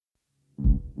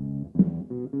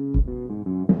I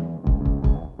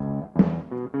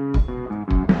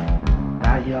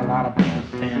hear a lot of people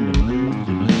saying the blues,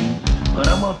 but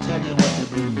I'm gonna tell you what the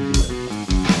blues is.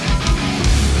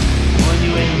 When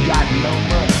you ain't got no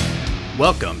money.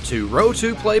 Welcome to Row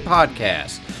to Play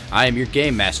Podcast. I am your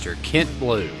game master, Kent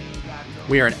Blue.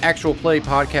 We are an actual play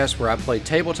podcast where I play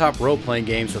tabletop role-playing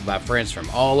games with my friends from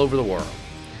all over the world.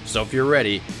 So if you're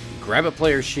ready, grab a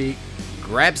player sheet,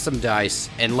 grab some dice,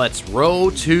 and let's row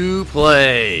to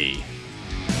play.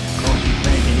 Cause you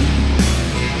thinking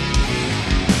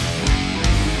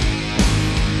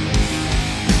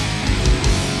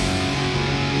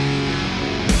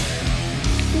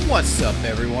evil. What's up,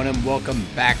 everyone, and welcome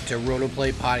back to Row to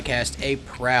Play Podcast, a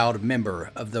proud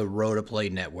member of the Row to Play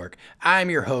Network. I'm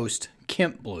your host,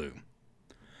 Kent Blue.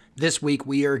 This week,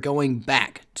 we are going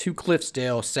back to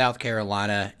Cliffsdale, South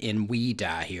Carolina in We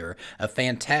Die Here, a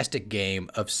fantastic game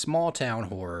of small town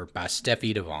horror by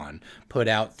Steffi Devon, put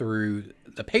out through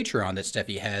the Patreon that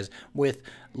Steffi has with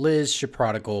Liz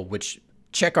Shaprodical, which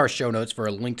check our show notes for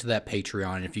a link to that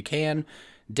Patreon, and if you can,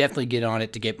 definitely get on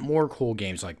it to get more cool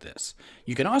games like this.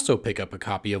 You can also pick up a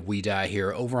copy of We Die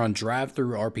Here over on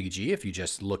Drive-Thru RPG. If you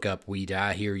just look up We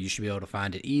Die Here, you should be able to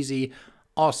find it easy.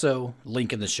 Also,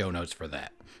 link in the show notes for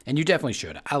that. And you definitely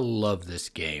should. I love this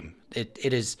game. It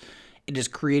is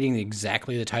creating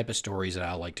exactly the type of stories that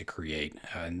I like to create.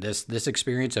 And this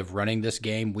experience of running this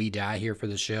game, We Die Here, for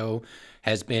the show,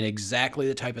 has been exactly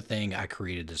the type of thing I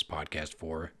created this podcast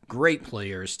for. Great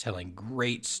players telling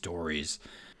great stories.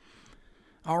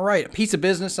 All right, a piece of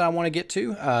business I want to get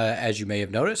to. As you may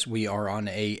have noticed, we are on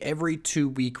a every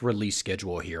 2-week release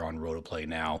schedule here on Row to Play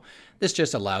now. This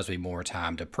just allows me more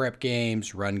time to prep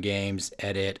games, run games,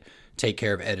 edit, take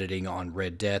care of editing on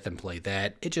Red Death and play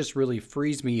that. It just really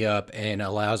frees me up and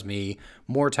allows me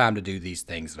more time to do these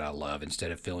things that I love instead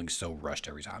of feeling so rushed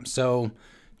every time. So,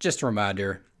 just a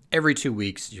reminder, every 2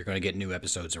 weeks, you're going to get new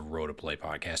episodes of Row to Play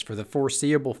Podcast. For the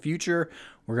foreseeable future,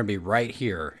 we're going to be right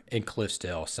here in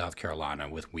Cliffsdale, South Carolina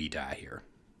with We Die Here.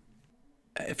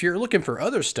 If you're looking for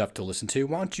other stuff to listen to,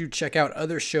 why don't you check out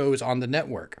other shows on the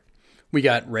network? We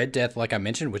got Red Death, like I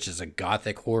mentioned, which is a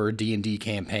gothic horror D&D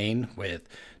campaign with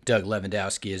Doug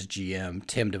Lewandowski as GM,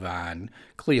 Tim Devine,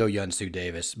 Cleo Yunsu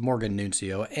Davis, Morgan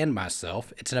Nuncio, and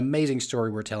myself. It's an amazing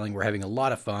story we're telling. We're having a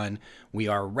lot of fun. We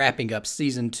are wrapping up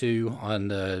Season 2 on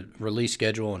the release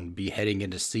schedule and be heading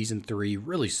into Season 3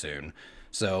 really soon.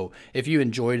 So if you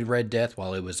enjoyed Red Death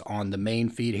while it was on the main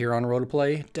feed here on Row to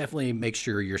Play, definitely make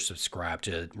sure you're subscribed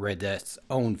to Red Death's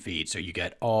own feed so you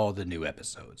get all the new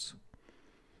episodes.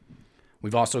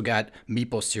 We've also got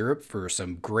Meeple Syrup for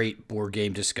some great board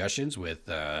game discussions with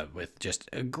just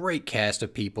a great cast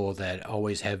of people that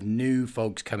always have new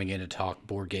folks coming in to talk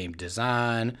board game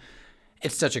design.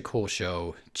 It's such a cool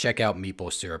show. Check out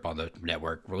Meeple Syrup on the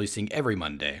network, releasing every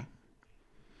Monday.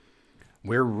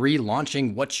 We're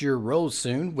relaunching What's Your Role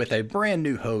soon with a brand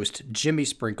new host, Jimmy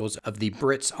Sprinkles of the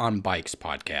Brits on Bikes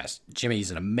podcast.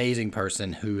 Jimmy's an amazing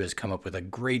person who has come up with a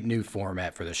great new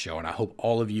format for the show, and I hope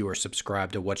all of you are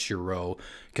subscribed to What's Your Role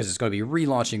because it's going to be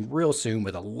relaunching real soon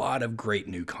with a lot of great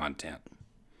new content.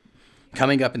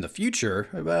 Coming up in the future,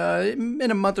 in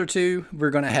a month or two,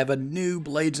 we're going to have a new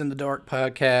Blades in the Dark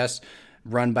podcast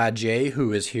run by Jay,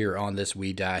 who is here on this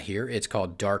We Die Here. It's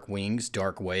called Dark Wings,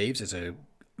 Dark Waves. It's a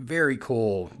very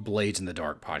cool Blades in the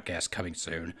Dark podcast coming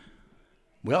soon.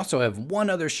 We also have one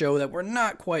other show that we're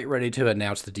not quite ready to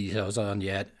announce the details on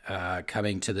yet,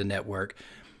 coming to the network.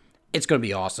 It's going to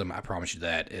be awesome, I promise you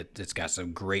that. It's got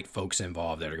some great folks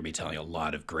involved that are going to be telling a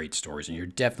lot of great stories, and you're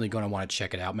definitely going to want to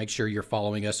check it out. Make sure you're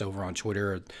following us over on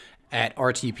Twitter at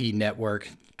RTP Network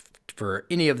for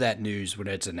any of that news when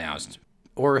it's announced,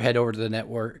 or head over to the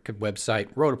network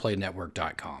website,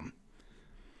 rowtoplaynetwork.com.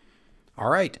 All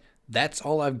right. That's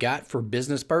all I've got for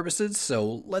business purposes,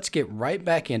 so let's get right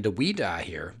back into We Die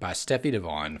Here by Steffi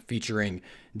Devon, featuring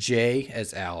Jay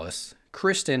as Alice,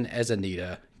 Kristen as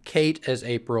Anita, Kate as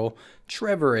April,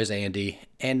 Trevor as Andy,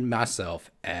 and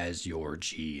myself as your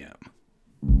GM.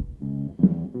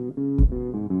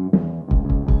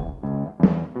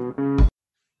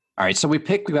 All right, so we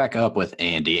pick back up with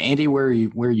Andy. Andy, where are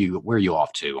you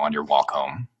off to on your walk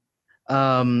home?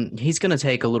 He's going to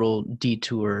take a little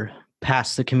detour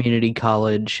past the community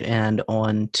college and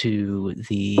on to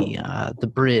the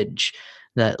bridge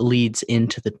that leads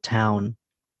into the town,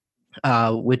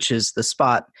 which is the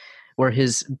spot where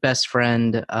his best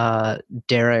friend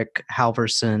Derek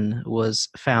Halverson was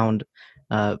found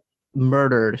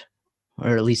murdered,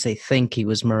 or at least they think he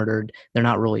was murdered. They're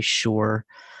not really sure.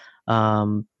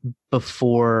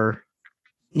 Before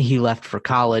he left for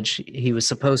college,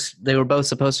 they were both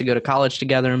supposed to go to college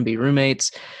together and be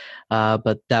roommates.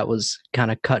 but that was kind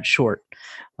of cut short.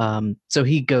 So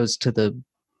he goes to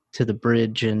the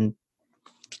bridge and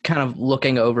kind of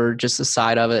looking over just the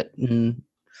side of it and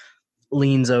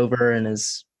leans over and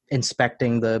is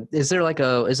inspecting is there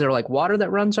like water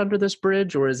that runs under this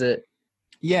bridge, or is it?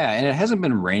 Yeah, and it hasn't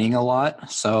been raining a lot,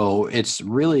 so it's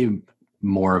really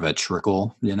more of a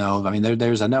trickle, I mean,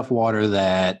 there's enough water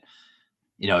that,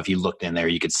 if you looked in there,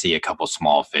 you could see a couple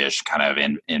small fish kind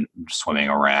of in swimming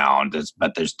around.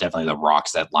 But there's definitely the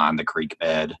rocks that line the creek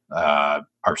bed are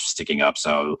sticking up,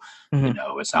 so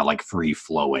it's not like free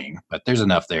flowing. But there's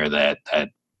enough there that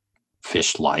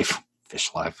fish life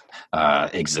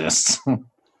exists.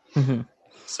 Mm-hmm.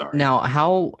 Sorry. Now,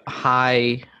 how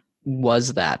high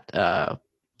was that?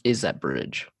 Is that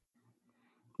bridge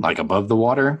like above the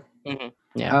water? Mm-hmm.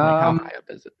 Yeah. Like how high up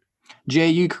is it? Jay,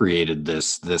 you created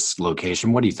this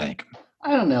location. What do you think?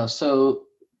 I don't know. So,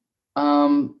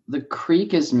 the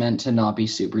creek is meant to not be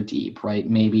super deep, right?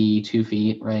 Maybe 2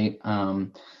 feet, right?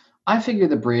 I figure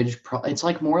the bridge, it's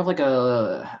like more of like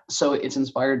so it's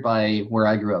inspired by where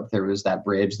I grew up. There was that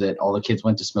bridge that all the kids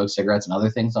went to smoke cigarettes and other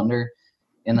things under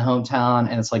in the hometown,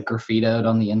 and it's like graffitoed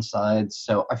on the inside.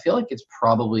 So I feel like it's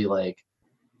probably like,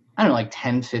 I don't know, like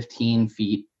 10, 15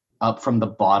 feet up from the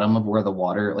bottom of where the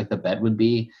water, like the bed would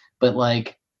be. But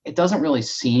like, it doesn't really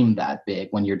seem that big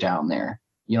when you're down there.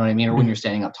 You know what I mean? Or when you're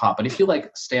standing up top. But if you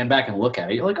like stand back and look at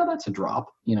it, you're like, oh, that's a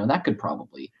drop. That could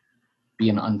probably be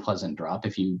an unpleasant drop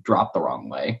if you drop the wrong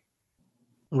way.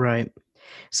 Right.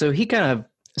 So he kind of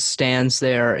stands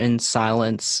there in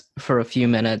silence for a few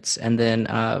minutes, and then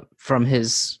from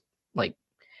his like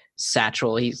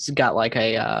satchel, he's got like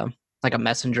a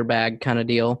messenger bag kind of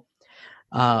deal.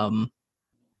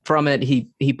 From it,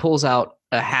 he pulls out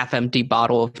a half-empty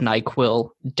bottle of NyQuil,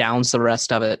 downs the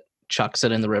rest of it, chucks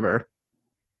it in the river,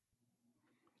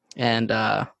 and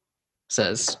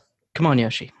says, "Come on,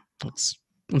 Yoshi, let's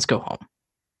go home."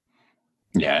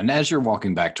 Yeah, and as you're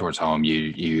walking back towards home,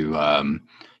 you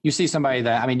see somebody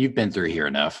that, I mean, you've been through here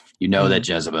enough. You know that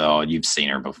Jezebel, you've seen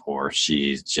her before.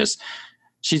 She's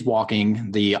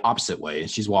walking the opposite way.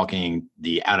 She's walking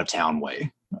the out of town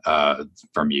way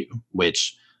from you,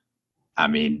 which, I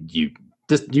mean, you've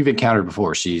encountered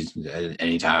before. She's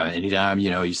anytime,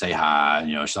 you say hi,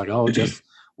 she's like, oh, just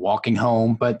walking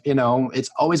home. But, it's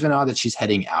always been odd that she's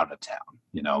heading out of town.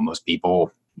 Most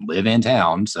people live in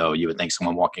town, so you would think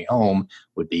someone walking home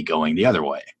would be going the other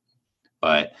way.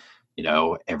 But,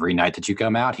 every night that you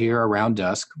come out here around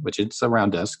dusk, which it's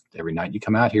around dusk, every night you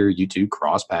come out here, you two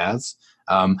cross paths.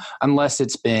 Unless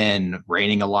it's been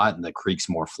raining a lot and the creek's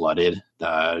more flooded.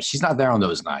 She's not there on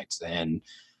those nights. And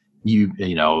you've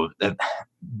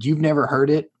never heard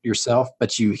it yourself,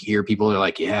 but you hear people are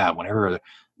like, yeah, whenever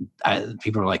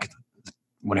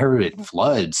it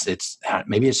floods,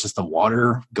 maybe it's just the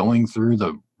water going through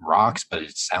the rocks, but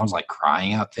it sounds like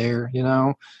crying out there,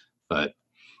 but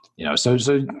so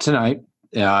tonight,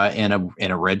 in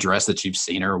a red dress that you've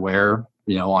seen her wear,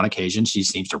 on occasion, she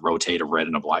seems to rotate a red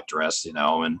and a black dress,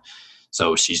 and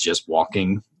so she's just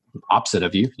walking opposite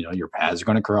of you, your paths are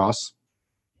going to cross.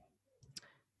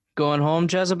 Going home,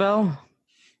 Jezebel?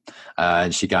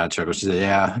 And she kind of chuckled. She said,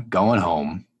 yeah, going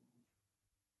home.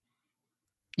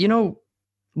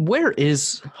 Where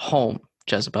is home,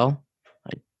 Jezebel?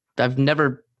 I've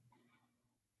never...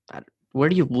 Where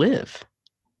do you live?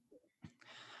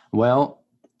 Well,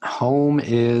 home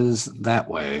is that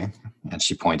way. And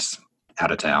she points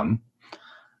out of town.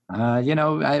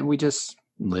 We just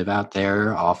live out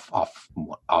there off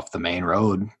the main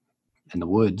road in the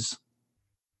woods.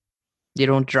 You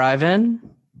don't drive in?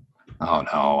 Oh,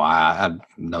 no. I have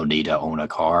no need to own a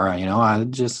car.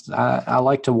 I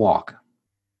like to walk.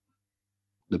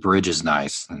 The bridge is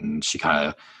nice. And she kind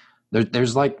of...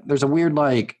 There's a weird,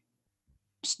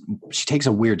 she takes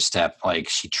a weird step, like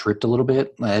she tripped a little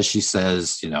bit as she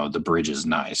says, the bridge is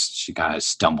nice. She kind of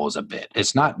stumbles a bit.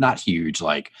 It's not huge,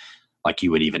 like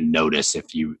you would even notice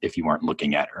if you weren't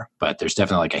looking at her, but there's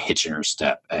definitely like a hitch in her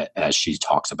step as she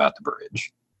talks about the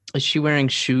bridge. Is she wearing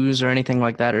shoes or anything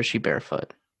like that, or is she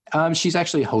barefoot? She's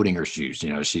actually holding her shoes.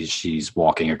 She's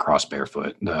walking across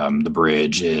barefoot. The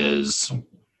bridge is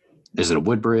it a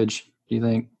wood bridge, do you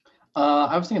think?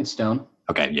 I was thinking stone.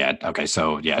 Okay, yeah. Okay,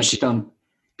 so yeah, like stone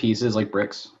pieces, like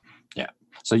bricks. Yeah.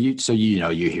 So you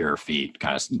hear her feet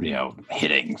kind of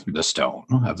hitting the stone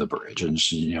of the bridge, and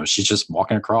she's just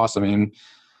walking across. I mean,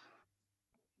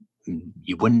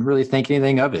 you wouldn't really think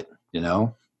anything of it,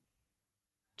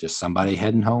 just somebody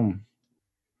heading home.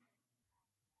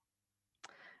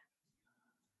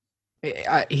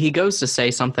 He goes to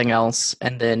say something else,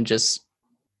 and then just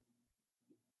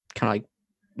kind of like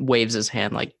waves his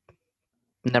hand, like,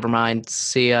 never mind,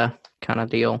 see ya, kind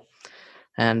of deal.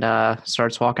 and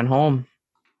starts walking home.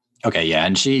 Okay, yeah,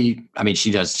 and she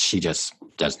just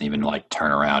doesn't even like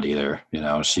turn around either.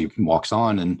 She walks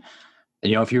on, and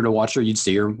if you were to watch her, you'd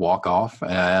see her walk off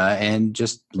and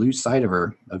just lose sight of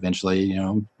her eventually.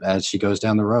 As she goes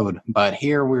down the road. But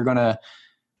here we're gonna,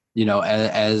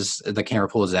 as the camera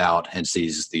pulls out and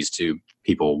sees these two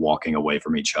people walking away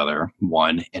from each other,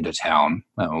 one into town,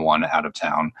 one out of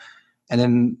town, and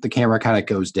then the camera kind of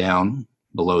goes down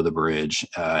below the bridge,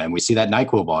 and we see that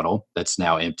NyQuil bottle that's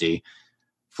now empty,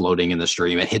 floating in the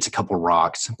stream. It hits a couple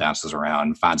rocks, bounces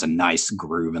around, finds a nice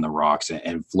groove in the rocks,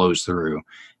 and flows through.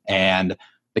 And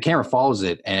the camera follows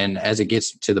it, and as it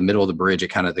gets to the middle of the bridge,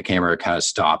 the camera kind of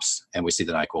stops, and we see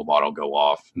the NyQuil bottle go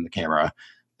off, and the camera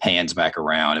pans back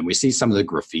around, and we see some of the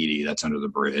graffiti that's under the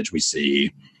bridge. We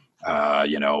see,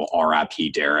 R.I.P.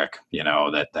 Derek.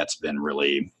 That's been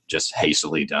really just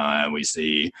hastily done. We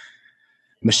see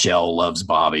Michelle loves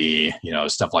Bobby,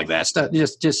 stuff like that. Stuff,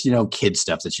 just kid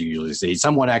stuff that you usually see.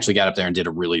 Someone actually got up there and did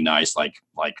a really nice like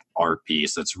art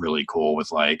piece that's really cool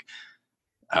with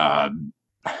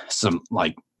some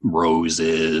like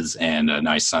roses and a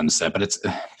nice sunset, but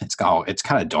it's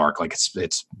kind of dark. Like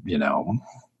it's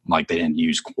like they didn't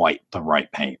use quite the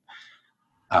right paint.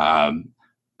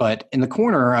 But in the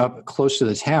corner up close to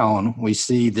the town, we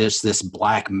see this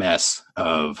black mess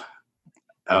of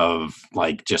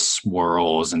like just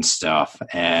swirls and stuff.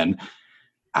 And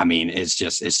I mean, it's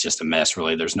just a mess,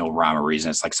 really. There's no rhyme or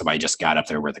reason. It's like somebody just got up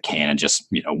there with a can and just,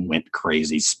 went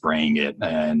crazy spraying it.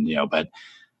 And, but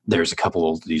there's a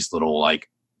couple of these little like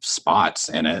spots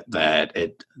in it that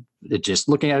it just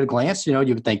looking at a glance, you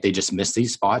would think they just missed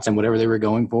these spots and whatever they were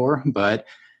going for. But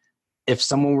if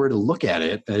someone were to look at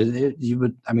it,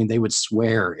 they would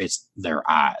swear it's their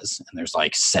eyes. And there's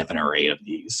like 7 or 8 of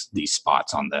these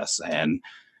spots on this. And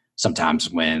sometimes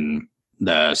when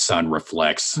the sun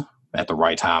reflects at the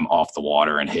right time off the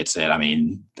water and hits it, I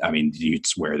mean, you'd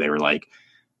swear they were like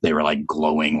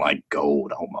glowing like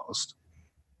gold almost.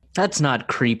 That's not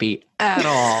creepy at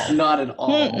all. Not at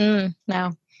all.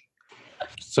 No.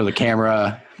 So the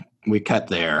camera, we cut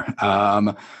there.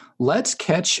 Let's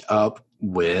catch up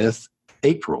with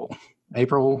April.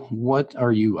 April, what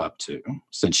are you up to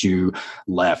since you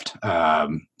left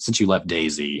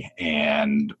Daisy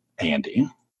and Andy?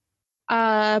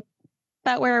 But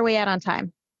where are we at on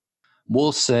time?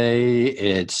 We'll say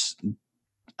it's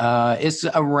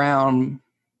around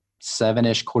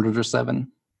 7-ish,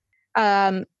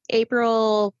 6:45.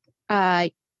 April,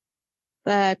 the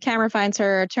camera finds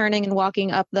her turning and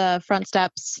walking up the front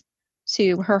steps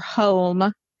to her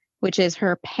home, which is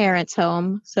her parents'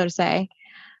 home, so to say.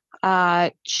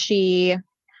 She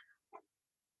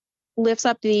lifts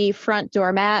up the front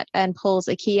doormat and pulls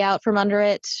a key out from under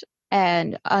it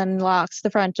and unlocks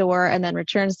the front door and then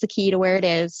returns the key to where it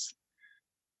is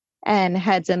and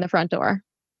heads in the front door.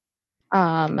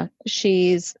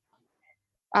 She's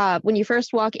when you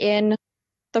first walk in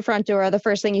the front door, the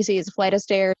first thing you see is a flight of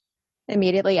stairs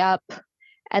immediately up,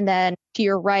 and then to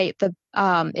your right,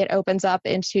 it opens up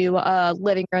into a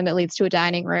living room that leads to a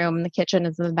dining room. The kitchen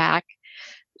is in the back.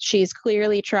 She's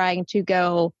clearly trying to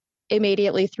go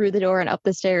immediately through the door and up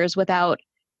the stairs without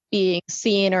being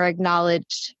seen or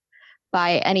acknowledged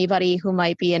by anybody who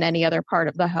might be in any other part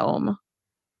of the home.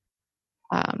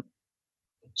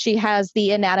 She has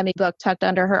the anatomy book tucked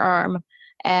under her arm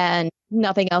and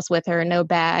nothing else with her. No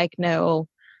bag, no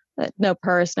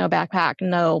purse, no backpack,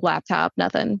 no laptop,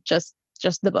 nothing. Just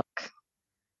the book.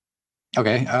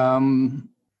 Okay.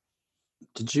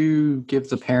 Did you give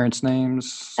the parents'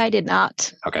 names? I did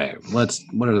not. Okay. What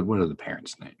are the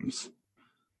parents' names?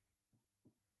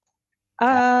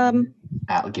 Um,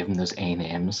 I'll give him those A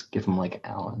names. Give him like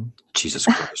Alan. Jesus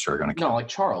Christ, we're gonna No, like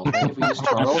Charles. Right? If we use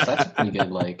Charles, that's pretty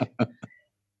good. Like,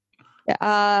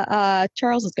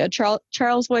 Charles is good.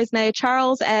 Charles Voisnay,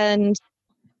 Charles, and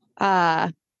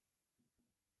I'm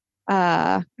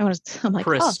like,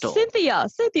 Crystal. oh, Cynthia.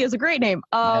 Cynthia's a great name.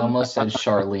 I almost said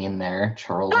Charlene there.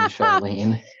 Charles and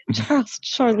Charlene.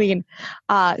 Charlene.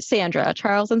 Sandra.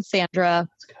 Charles and Sandra.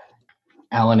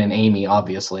 Alan and Amy,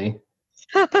 obviously.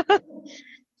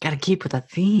 Gotta keep with a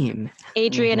theme.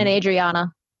 Adrian and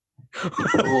Adriana.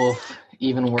 Oof,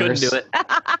 even worse. Couldn't do it.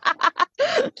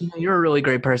 You're a really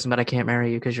great person, but I can't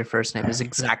marry you because your first name is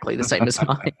exactly the same as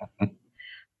mine.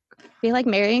 Be like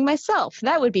marrying myself.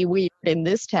 That would be weird in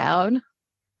this town.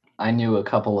 I knew a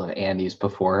couple of Andys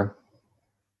before.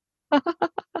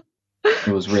 It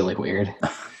was really weird.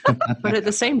 But at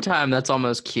the same time, that's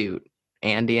almost cute.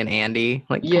 Andy and Andy.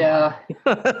 Like, yeah.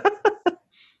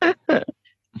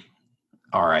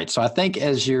 All right. So I think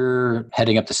as you're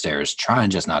heading up the stairs,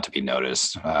 trying just not to be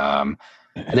noticed, I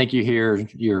think you hear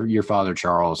your father,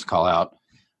 Charles, call out,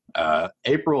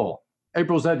 April.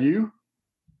 April, is that you?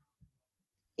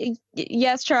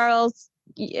 Yes, Charles.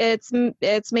 It's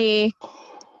me.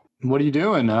 What are you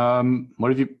doing?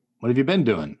 What have you been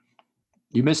doing?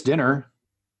 You missed dinner.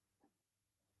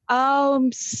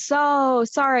 So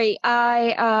sorry.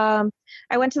 I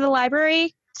went to the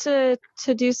library to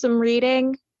do some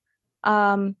reading.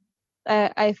 I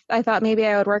thought maybe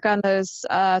I would work on those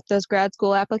grad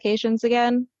school applications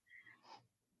again.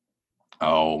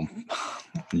 Oh,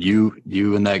 you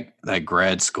and that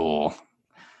grad school.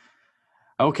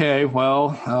 Okay,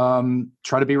 well,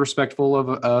 try to be respectful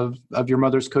of your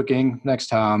mother's cooking next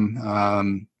time.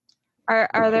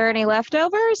 Are there any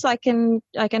leftovers? I can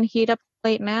heat up the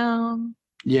plate now.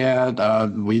 Yeah,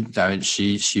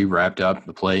 she wrapped up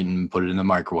the plate and put it in the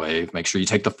microwave. Make sure you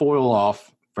take the foil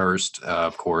off first,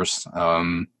 of course.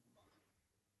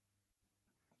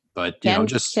 But Can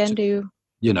do.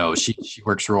 She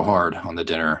works real hard on the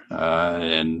dinner,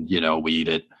 and we eat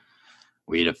at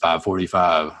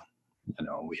 5:45.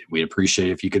 We'd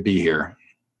appreciate if you could be here.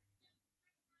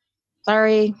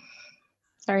 Sorry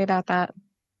about that.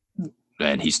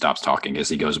 And he stops talking as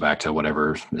he goes back to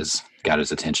whatever has got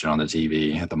his attention on the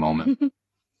TV at the moment.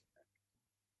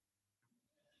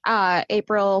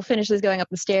 April finishes going up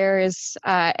the stairs,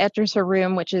 enters her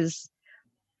room, which is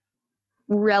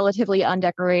relatively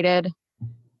undecorated.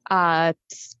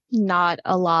 Not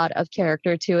a lot of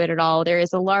character to it at all. There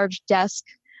is a large desk,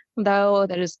 though,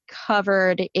 that is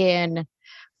covered in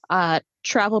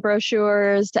travel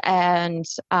brochures and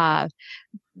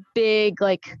big,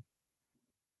 like,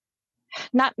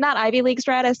 not Ivy League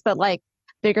Stratus, but like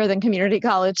bigger than community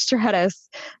college Stratus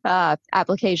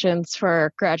applications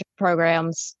for graduate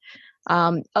programs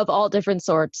of all different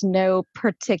sorts. No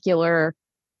particular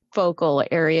focal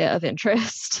area of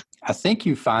interest. I think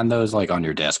you find those like on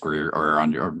your desk or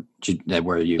on your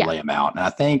where you lay them out. And I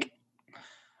think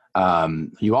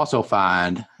you also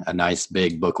find a nice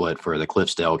big booklet for the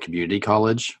Cliffsdale Community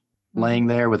College laying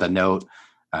there with a note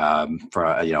for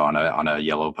on a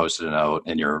yellow post-it note,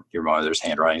 and your mother's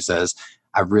handwriting says,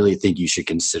 "I really think you should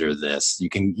consider this. You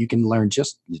can learn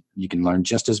just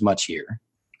as much here."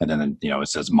 And then it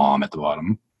says "Mom" at the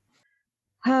bottom.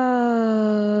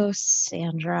 Oh,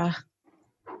 Sandra.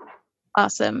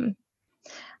 Awesome.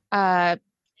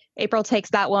 April takes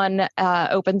that one,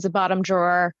 opens the bottom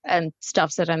drawer, and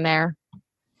stuffs it in there.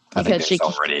 I think there's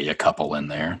already a couple in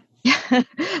there.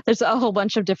 There's a whole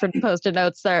bunch of different post-it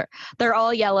notes. They're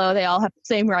all yellow. They all have the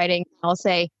same writing. I'll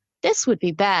say, "This would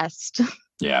be best."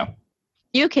 Yeah.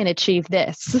 You can achieve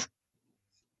this.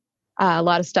 A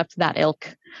lot of stuff to that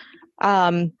ilk.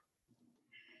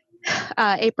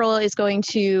 April is going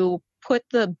to put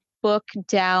the book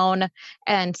down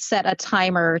and set a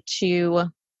timer to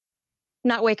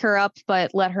not wake her up,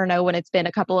 but let her know when it's been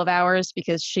a couple of hours,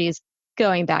 because she's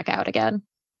going back out again.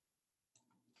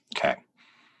 Okay.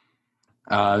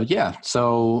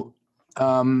 So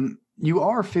you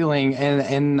are feeling,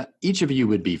 and each of you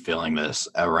would be feeling this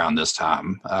around this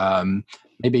time.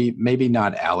 Maybe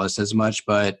not Alice as much,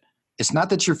 but it's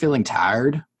not that you're feeling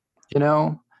tired,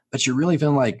 but you're really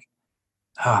feeling like,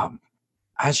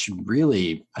 I should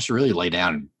really lay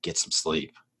down and get some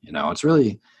sleep. It's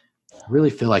really, I really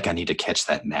feel like I need to catch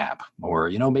that nap, or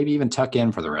maybe even tuck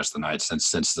in for the rest of the night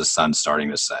since the sun's starting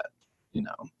to set.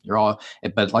 You're all,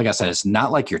 but like I said, it's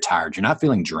not like you're tired. You're not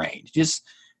feeling drained. You just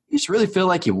really feel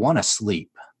like you want to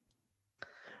sleep.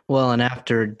 Well, and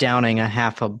after downing a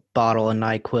half a bottle of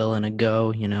NyQuil in a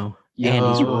go,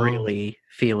 Andy's really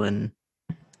feeling.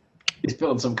 He's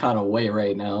feeling some kind of way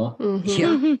right now.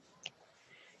 Mm-hmm. Yeah.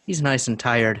 He's nice and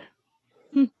tired.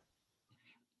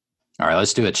 All right,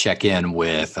 let's do a check-in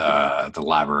with the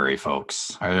library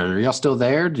folks. Are y'all still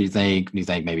there? Do you think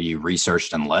maybe you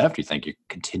researched and left? Do you think you're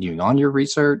continuing on your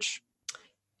research?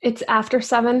 It's after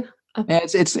 7. Yeah,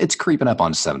 it's creeping up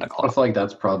on 7 I o'clock. feel like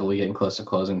that's probably getting close to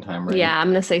closing time, right? Yeah, I'm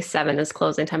going to say 7 is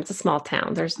closing time. It's a small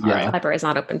town. The library's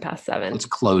not open past 7. Let's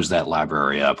close that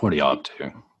library up. What are y'all up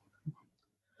to?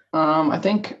 I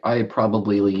think I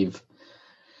probably leave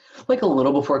like a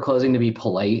little before closing to be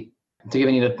polite, to give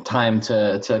you the time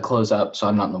to close up so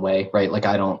I'm not in the way, right? Like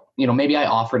I don't, maybe I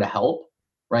offer to help,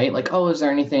 right? Like, oh, is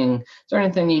there anything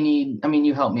you need? I mean,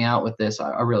 you helped me out with this.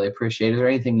 I really appreciate it. Is there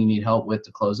anything you need help with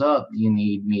to close up? You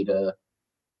need me to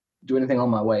do anything on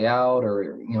my way out?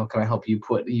 Or, can I help you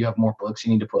you have more books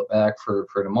you need to put back for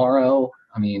tomorrow?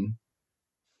 I mean.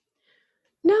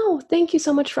 No, thank you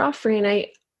so much for offering.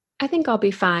 I think I'll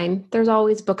be fine. There's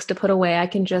always books to put away. I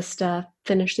can just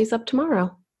finish these up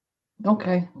tomorrow.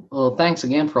 Okay. Well, thanks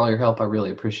again for all your help. I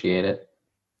really appreciate it.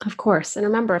 Of course. And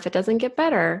remember, if it doesn't get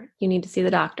better, you need to see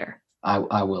the doctor.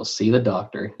 I will see the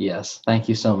doctor. Yes. Thank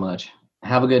you so much.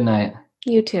 Have a good night.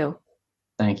 You too.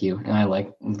 Thank you. And I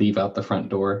like leave out the front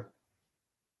door.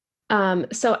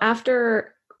 So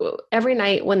after every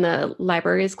night when the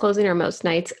library is closing, or most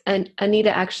nights, and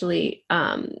Anita actually,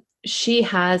 she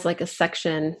has like a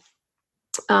section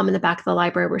in the back of the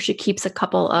library where she keeps a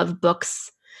couple of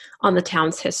books on the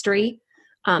town's history.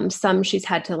 Some she's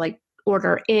had to like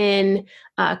order in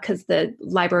because the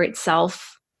library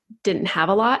itself didn't have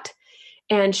a lot.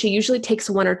 And she usually takes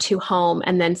one or two home.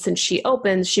 And then since she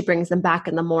opens, she brings them back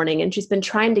in the morning. And she's been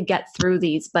trying to get through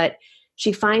these, but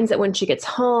she finds that when she gets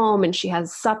home and she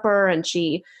has supper and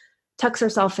she tucks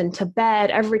herself into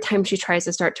bed, every time she tries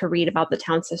to start to read about the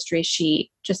town's history, she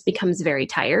just becomes very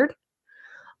tired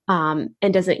and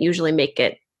doesn't usually make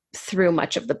it through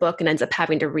much of the book and ends up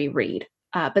having to reread.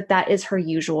 But that is her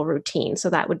usual routine. So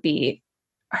that would be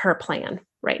her plan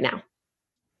right now.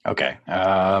 Okay.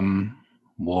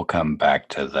 We'll come back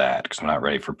to that because I'm not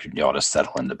ready for y'all to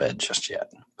settle into bed just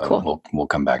yet. But Cool. we'll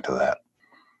come back to that.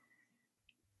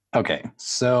 Okay,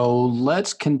 so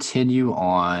let's continue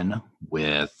on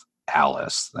with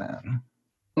Alice then.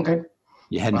 Okay.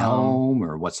 You heading home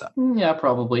or what's up? Yeah,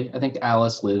 probably. I think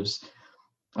Alice lives,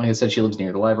 like I said, she lives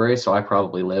near the library, so I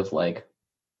probably live like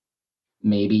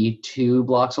maybe 2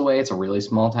 blocks away. It's a really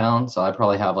small town, so I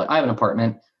probably have I have an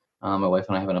apartment. My wife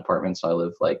and I have an apartment, so I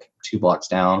live like 2 blocks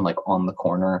down, like on the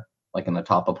corner, like in the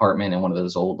top apartment in one of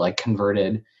those old like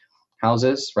converted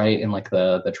houses, right? In like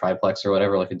the triplex or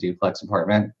whatever, like a duplex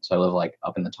apartment. So I live like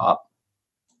up in the top.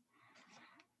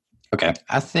 Okay,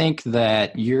 I think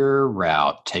that your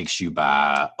route takes you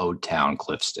by Old Town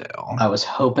Cliffsdale. I was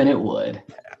hoping it would.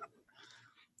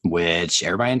 Which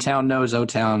everybody in town knows Old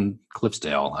Town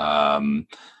Cliffsdale.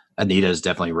 Anita's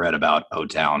definitely read about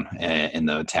Old Town in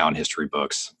the town history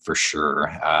books for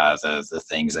sure. The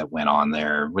things that went on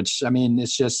there, which I mean,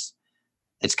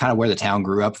 it's kind of where the town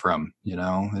grew up from. You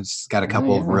know, it's got a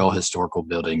couple of real historical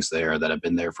buildings there that have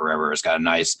been there forever. It's got a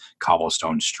nice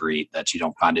cobblestone street that you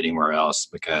don't find anywhere else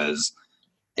because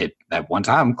at one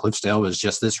time Cliffsdale was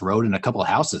just this road and a couple of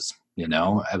houses. You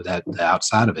know, that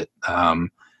outside of it.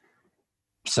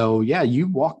 So yeah, you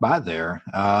walk by there.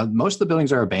 Most of the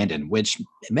buildings are abandoned, which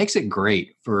makes it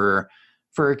great for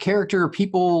a character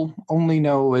people only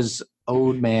know as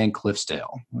Old Man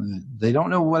Cliffsdale. They don't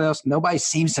know what else. Nobody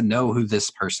seems to know who this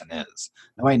person is.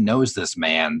 Nobody knows this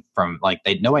man from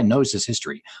nobody knows his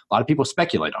history. A lot of people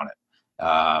speculate on it.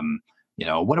 You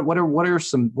know, what's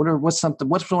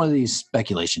one of these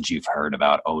speculations you've heard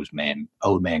about Old Man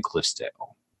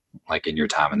Cliffsdale, like in your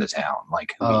time in the town,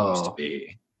 like who he used to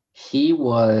be?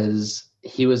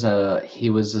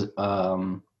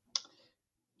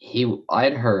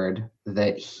 I'd heard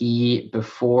that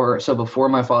before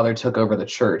my father took over the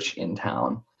church in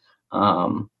town,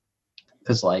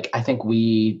 because I think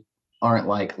we aren't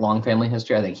like long family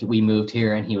history. I think we moved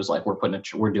here and he was like,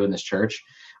 we're doing this church.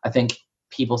 I think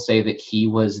people say that he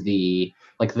was the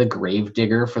grave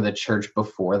digger for the church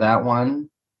before that one.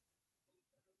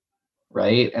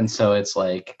 Right. And so it's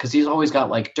because he's always got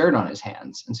dirt on his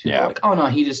hands. And so people are like, oh no,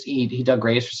 he dug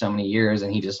graves for so many years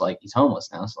and he just he's homeless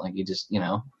now. So he just,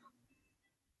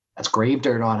 that's grave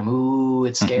dirt on him. Ooh,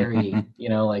 it's scary.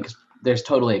 There's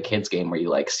totally a kid's game where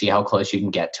you see how close you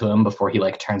can get to him before he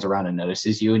turns around and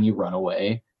notices you and you run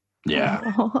away. Yeah.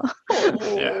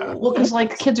 Yeah. Well, because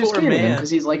kids are scared of him because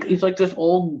he's this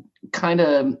old kind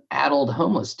of addled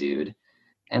homeless dude.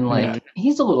 And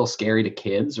he's a little scary to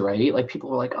kids, right?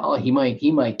 People are like, oh, he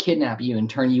might kidnap you and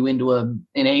turn you into an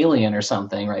alien or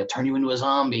something, right? Turn you into a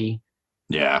zombie.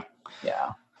 Yeah.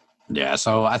 Yeah. Yeah.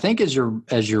 So I think as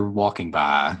you're walking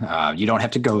by, you don't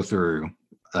have to go through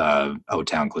Old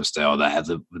Town Cliffsdale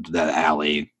that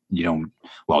alley.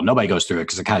 Nobody goes through it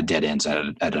because it kind of dead ends at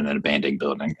an abandoned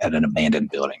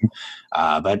building.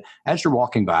 But as you're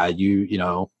walking by,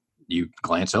 you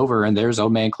glance over and there's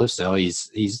Old Man Cliffsdale.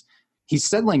 He's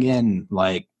settling in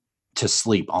to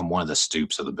sleep on one of the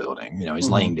stoops of the building. He's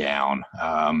laying down,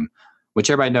 which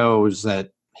everybody knows that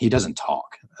he doesn't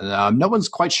talk. No one's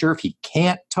quite sure if he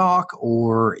can't talk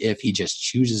or if he just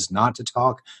chooses not to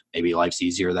talk. Maybe life's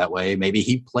easier that way. Maybe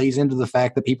he plays into the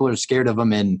fact that people are scared of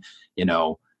him and,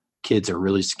 kids are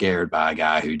really scared by a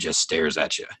guy who just stares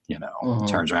at you,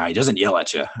 turns around. He doesn't yell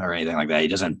at you or anything like that. He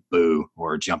doesn't boo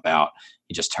or jump out.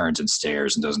 He just turns and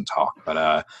stares and doesn't talk.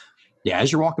 But, yeah,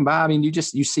 as you're walking by, I mean, you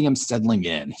see him settling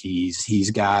in. He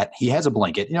has a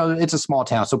blanket. It's a small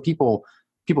town, so people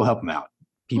help him out.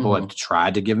 People have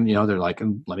tried to give him, they're like,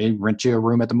 let me rent you a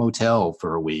room at the motel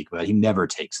for a week, but he never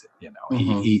takes it.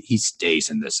 He stays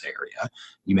in this area.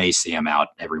 You may see him out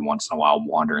every once in a while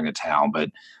wandering the town, but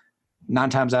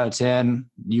 9 times out of 10,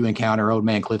 you encounter Old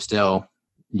Man Cliffsdale.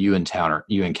 You encounter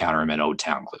him in Old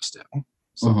Town Cliffsdale.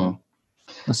 So,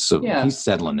 so Yeah. he's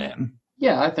settling in.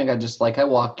 Yeah, I think I just I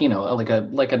walk,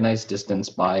 like a nice distance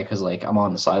by because I'm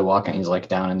on the sidewalk and he's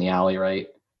down in the alley, right?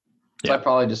 So Yeah. I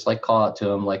probably just call out to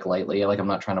him lightly, I'm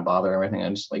not trying to bother or anything.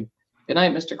 I'm just good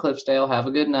night, Mr. Cliffsdale. Have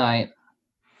a good night.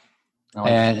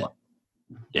 And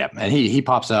he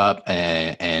pops up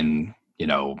and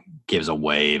gives a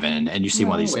wave and you see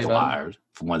one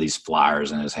of these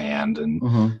flyers in his hand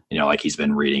and he's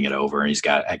been reading it over and he's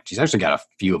actually got a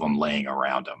few of them laying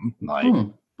around him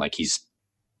like he's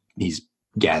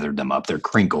gathered them up. They're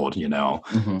crinkled,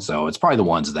 so it's probably the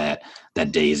ones that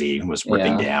Daisy was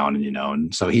ripping down,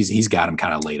 and so he's got them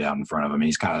kind of laid out in front of him and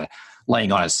he's kind of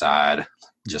laying on his side,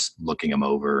 just looking them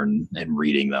over and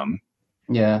reading them.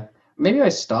 Yeah. Maybe I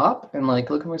stop and look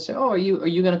at him and say, "Oh, are you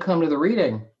going to come to the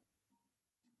reading?"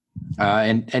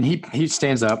 And he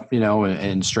stands up,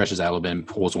 and stretches out a little bit and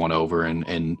pulls one over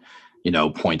and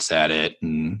points at it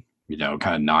and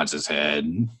kind of nods his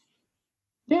head.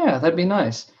 Yeah, that'd be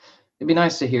nice. It'd be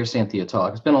nice to hear Cynthia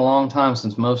talk. It's been a long time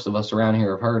since most of us around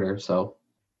here have heard her, so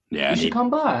yeah, you should come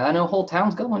by. I know whole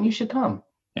town's going. You should come.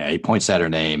 Yeah, he points at her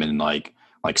name and like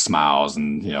smiles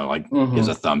and gives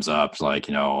a thumbs up, I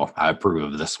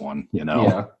approve of this one,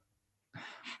 Yeah.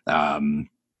 And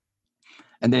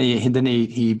then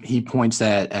he points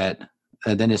at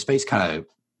then his face kind of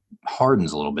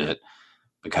hardens a little bit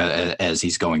because as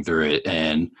he's going through it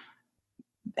and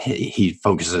he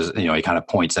focuses, he kind of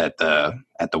points at the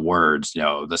words,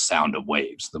 the sound of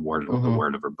waves, the word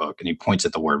of her book, and he points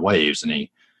at the word waves and he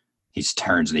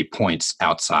turns and he points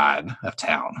outside of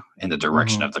town in the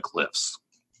direction of the cliffs.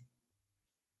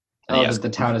 The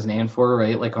town is named for,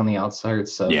 right? On the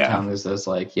outskirts of town, there's those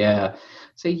out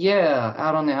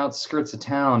on the outskirts of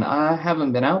town. I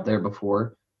haven't been out there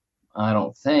before, I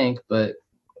don't think, but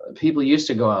people used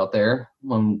to go out there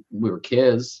when we were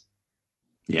kids.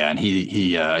 Yeah, and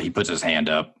he puts his hand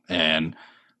up and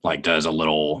does a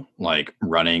little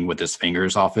running with his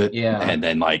fingers off it. Yeah. And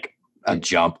then a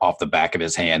jump off the back of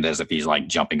his hand as if he's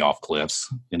jumping off cliffs,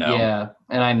 Yeah.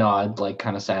 And I nod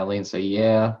kind of sadly and say,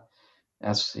 yeah,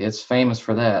 it's famous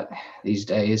for that these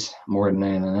days more than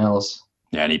anything else.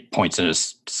 Yeah, and he points at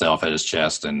himself at his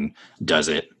chest and does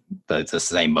it. The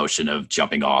same motion of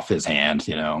jumping off his hand,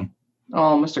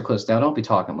 Oh, Mr. Cliffsdale, don't be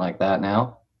talking like that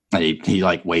now. And he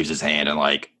waves his hand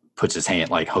and puts his hand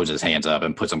holds his hands up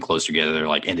and puts them close together,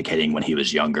 indicating when he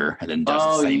was younger, and then does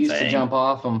the same thing. Oh, you used thing. To jump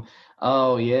off him.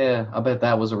 Oh yeah, I bet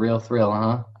that was a real thrill,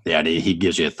 huh? Yeah, and he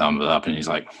gives you a thumbs up, and he's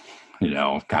kind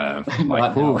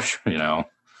of whoosh,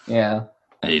 Yeah.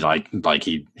 And he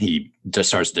just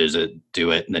starts to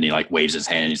do it, and then he waves his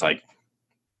hand, and he's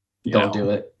don't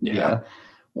do it. Yeah.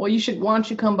 Well, why don't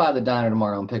you come by the diner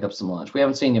tomorrow and pick up some lunch? We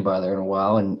haven't seen you by there in a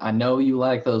while, and I know you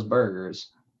like those burgers.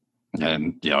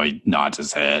 And he nods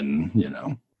his head, and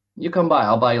you come by.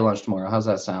 I'll buy you lunch tomorrow. How's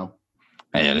that sound?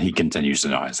 And he continues to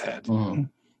nod his head. Mm-hmm.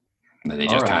 And then he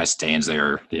just kind of stands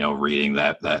there, reading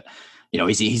that.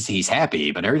 He's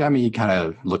happy, but every time he kind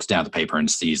of looks down at the paper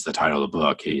and sees the title of the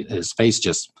book, his face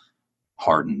just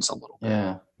hardens a little bit.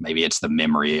 Yeah. Maybe it's the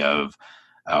memory of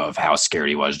how scared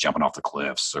he was jumping off the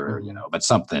cliffs, or but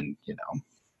something.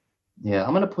 Yeah,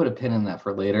 I'm gonna put a pin in that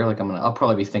for later. I'll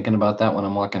probably be thinking about that when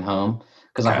I'm walking home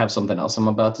because I have something else I'm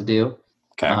about to do.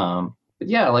 Okay. But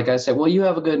yeah, like I said, well, you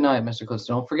have a good night, Mr. Cliffs.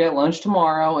 Don't forget lunch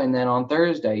tomorrow, and then on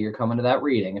Thursday you're coming to that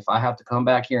reading. If I have to come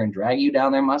back here and drag you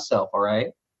down there myself, all right?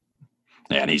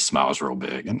 Yeah, and he smiles real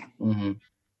big. And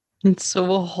It's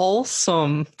so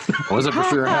wholesome. I wasn't for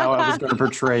sure how I was going to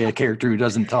portray a character who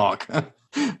doesn't talk.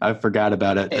 I forgot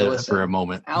about it for a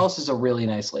moment. Alice is a really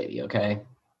nice lady, okay?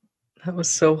 That was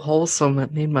so wholesome.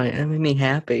 It made me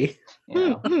happy.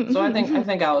 Yeah. So I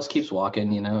think Alice keeps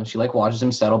walking, she watches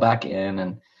him settle back in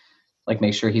and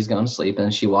make sure he's going to sleep, and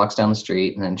then she walks down the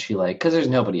street, and then she because there's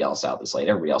nobody else out this late.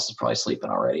 Everybody else is probably sleeping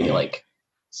already.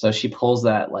 So she pulls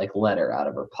that letter out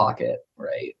of her pocket,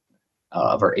 right,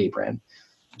 of her apron.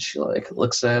 She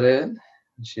looks at it, and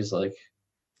she's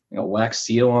wax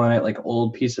seal on it,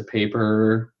 old piece of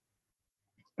paper,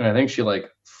 and I think she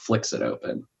flicks it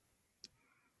open.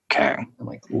 Okay.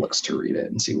 And looks to read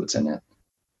it and see what's in it.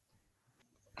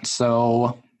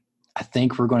 So I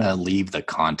think we're going to leave the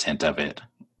content of it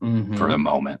for the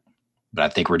moment, but I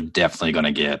think we're definitely going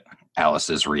to get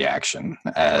Alice's reaction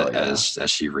as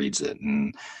she reads it.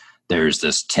 And there's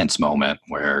this tense moment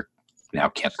where now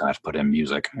Kent's going to have to put in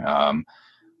music,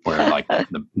 where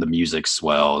the music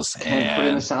swells and put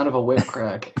in the sound of a whip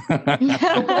crack.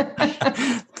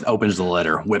 Opens the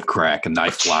letter, whip crack, and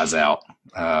knife flies out.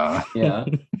 Yeah.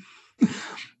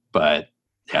 But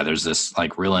yeah, there's this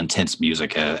real intense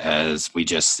music as we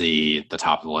just see the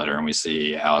top of the letter and we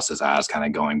see Alice's eyes kind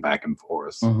of going back and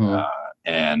forth.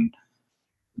 And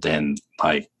then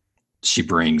like she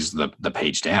brings the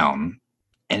page down,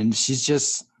 and she's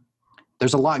just,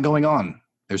 there's a lot going on.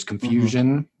 There's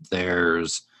confusion.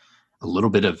 There's a little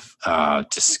bit of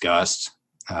disgust.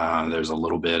 There's a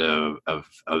little bit of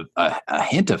a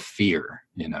hint of fear,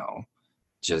 you know,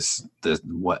 just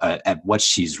at what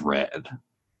she's read.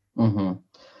 Mm-hmm.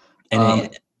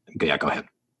 And yeah, go ahead.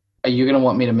 Are you gonna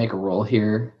want me to make a roll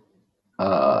here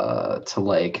to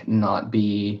like not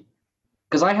be?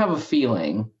 Because I have a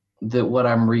feeling that what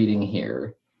I'm reading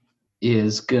here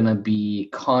is gonna be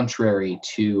contrary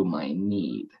to my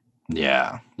need.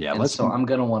 Yeah. And so I'm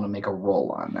gonna want to make a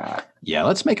roll on that. Yeah,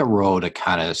 let's make a roll to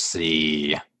kind of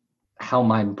see how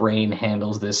my brain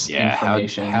handles this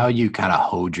information. How you kind of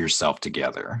hold yourself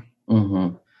together.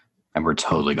 Mm-hmm. And we're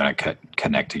totally going to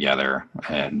connect together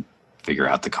and figure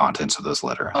out the contents of this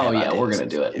letter. Oh yeah, we're gonna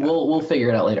do it. Yeah. We'll figure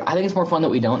it out later. I think it's more fun that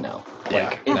we don't know.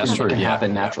 Like, yeah, that's true. It can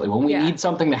happen naturally. When we need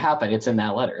something to happen, it's in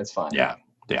that letter. It's fine. Yeah.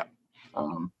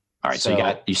 All right, so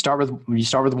you start with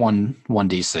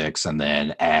 1d6 and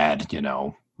then add, you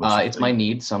know. It's my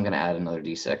need, so I'm going to add another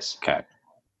d6. Okay.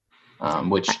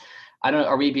 Which I don't.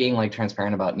 Are we being like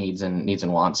transparent about needs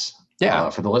and wants? Yeah.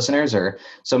 For the listeners, or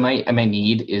so my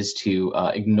need is to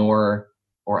ignore,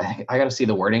 or I got to see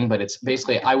the wording, but it's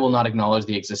basically I will not acknowledge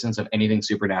the existence of anything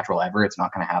supernatural ever. It's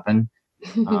not going to happen.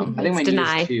 I think my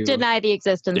deny the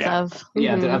existence of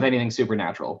of anything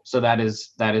supernatural. So that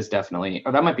is definitely,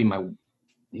 or that might be my.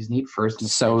 These need first.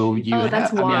 So you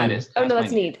that's have, want. I mean, that's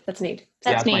that's need. That's need.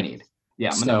 That's my need. Yeah,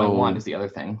 so, my want is the other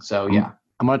thing. So yeah.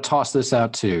 I'm going to toss this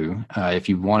out too. If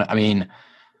you want, I mean,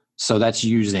 so that's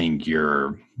using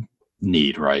your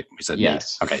need, right? We said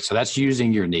yes. Need. Okay, so that's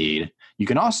using your need. You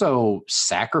can also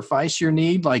sacrifice your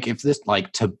need, like if this,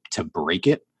 like to break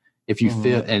it. If you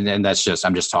feel, and then that's just,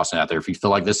 I'm just tossing it out there. If you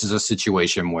feel like this is a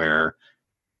situation where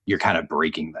you're kind of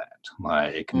breaking that,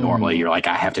 like normally you're like,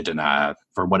 I have to deny,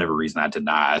 for whatever reason, I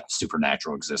deny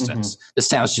supernatural existence. This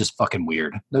sounds just fucking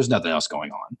weird. There's nothing else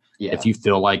going on. Yeah. If you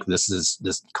feel like this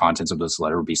contents of this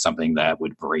letter would be something that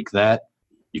would break that,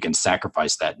 you can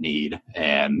sacrifice that need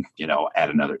and, you know,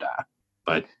 add another die.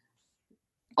 But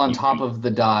on top of the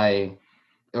die,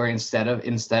 or instead of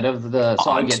the,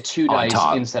 so I get 2 dice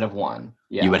top, instead of 1.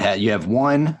 Yeah. You have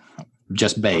 1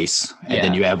 just base, and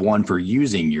then you have 1 for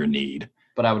using your need.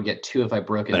 But I would get 2 if I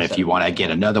broke it. But if you want to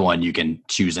get another one, you can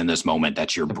choose in this moment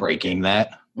that you're breaking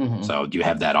that. So you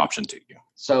have that option to you.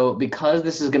 So because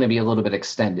this is going to be a little bit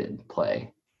extended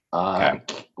play,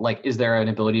 like, is there an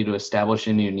ability to establish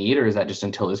a new need, or is that just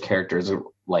until his characters are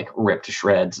like ripped to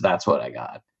shreds? That's what I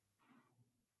got.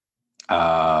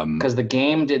 Because the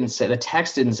game didn't say, the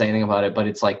text didn't say anything about it, but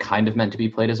it's like kind of meant to be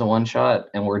played as a one shot,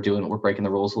 and we're breaking the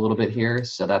rules a little bit here.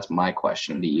 So that's my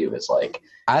question to you, is like,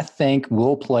 I think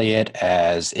we'll play it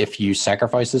as, if you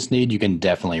sacrifice this need, you can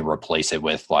definitely replace it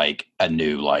with like a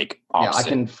new, like,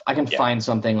 opposite. Yeah, I can find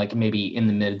something, like maybe in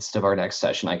the midst of our next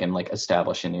session, I can like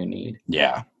establish a new need.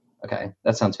 Yeah. Okay,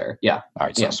 that sounds fair. Yeah. All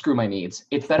right. Yeah, screw my needs.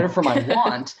 It's better for my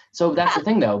want. So that's the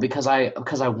thing though, because I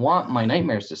want my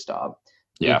nightmares to stop.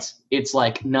 Yeah. It's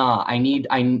like, nah, I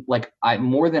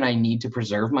more than I need to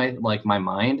preserve my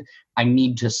mind, I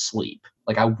need to sleep.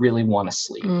 Like, I really want to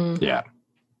sleep. Yeah.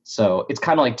 So it's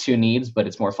kind of like 2 needs, but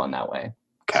it's more fun that way.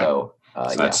 Okay. So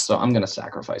so I'm going to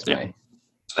sacrifice my.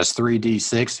 So that's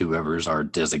 3d6, whoever's our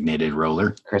designated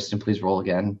roller. Kristen, please roll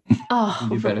again. Oh,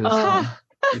 You can do better this time.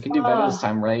 You can do better this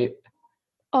time, right?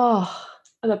 Oh,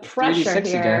 the pressure 3d6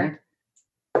 here.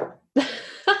 again.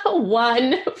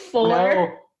 1, 4,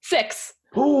 No. 6.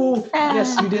 Ooh,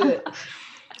 yes, you did it.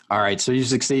 All right. So you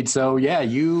succeed. So yeah,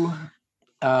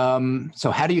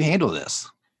 so how do you handle this?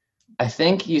 I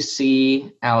think you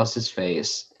see Alice's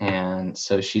face, and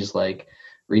so she's like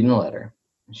reading the letter,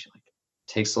 and she like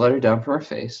takes the letter down from her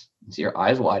face. You see her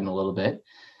eyes widen a little bit,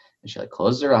 and she like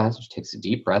closes her eyes, and she takes a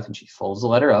deep breath, and she folds the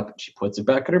letter up, and she puts it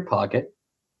back in her pocket.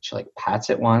 She like pats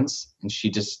it once, and she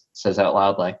just says out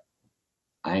loud, like,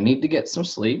 I need to get some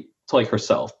sleep, to like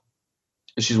herself.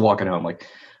 And she's walking home like,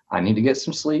 I need to get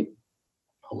some sleep.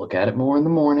 I'll look at it more in the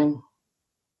morning.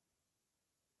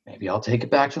 Maybe I'll take it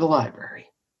back to the library.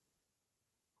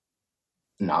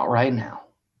 Not right now.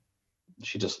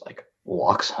 She just like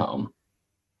walks home.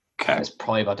 Okay. And is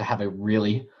probably about to have a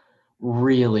really,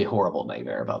 really horrible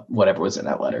nightmare about whatever was in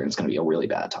that letter. It's going to be a really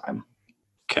bad time.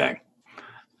 Okay.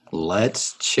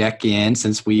 Let's check in,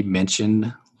 since we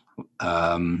mentioned,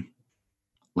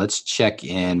 let's check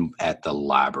in at the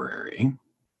library.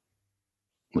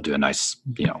 We'll do a nice,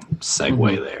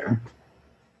 segue there.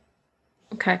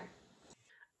 Okay.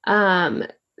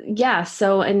 Yeah,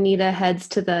 so Anita heads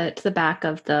to the back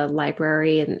of the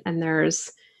library, and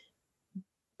there's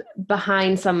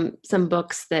behind some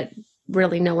books that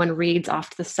really no one reads off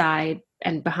to the side,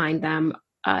 and behind them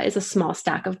is a small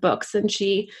stack of books. And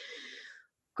she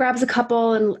grabs a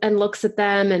couple and looks at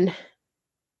them and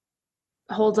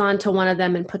holds on to one of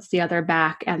them and puts the other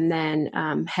back, and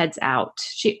then heads out.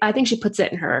 I think she puts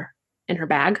it in her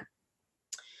bag,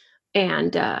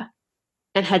 and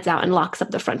heads out and locks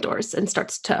up the front doors and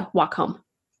starts to walk home.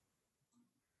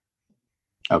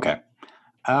 Okay.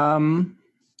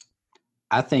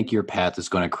 I think your path is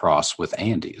going to cross with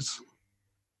Andy's.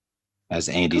 As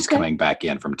Andy's coming back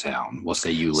in from town. We'll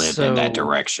say you live in that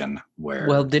direction where...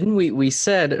 Well, didn't we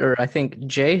said, or I think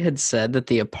Jay had said that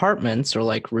the apartments are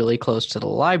like really close to the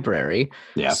library.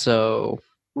 Yeah. So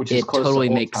which is close totally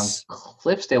to Old makes Town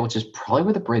Cliffsdale, which is probably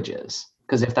where the bridge is.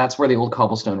 Because if that's where the old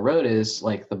cobblestone road is,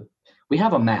 like we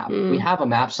have a map. We have a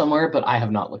map somewhere, but I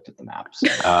have not looked at the maps.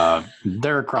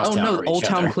 They're across town from each Old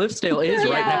Town other. Cliffsdale is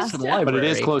right next to the library. But it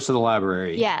is close to the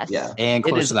library. Yes. Yeah. And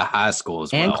close to the high school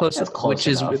as well. And close, which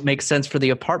enough. It makes sense for the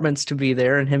apartments to be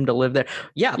there and him to live there.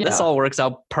 Yeah, this all works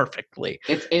out perfectly.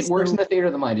 It works in the theater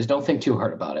of the mind. Just don't think too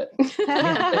hard about it.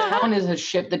 The town is a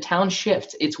shift. The town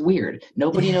shifts. It's weird.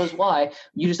 Nobody knows why.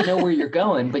 You just know where you're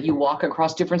going, but you walk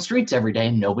across different streets every day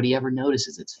and nobody ever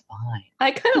notices. It's fine.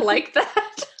 I kind of like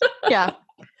that. Yeah.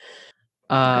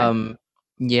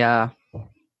 Yeah.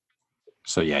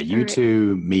 So yeah, you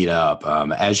two meet up.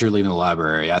 As you're leaving the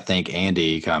library, I think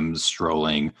Andy comes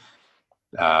strolling.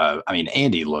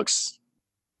 Andy looks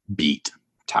beat,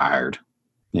 tired,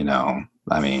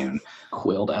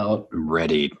 Quilled out.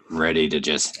 ready to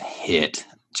just hit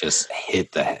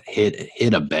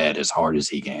a bed as hard as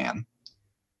he can.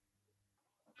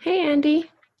 Hey, Andy.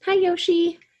 Hi,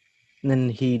 Yoshi. And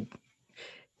then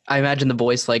I imagine the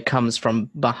voice like comes from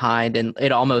behind, and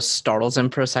it almost startles him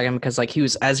for a second because like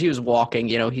as he was walking,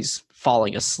 he's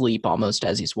falling asleep almost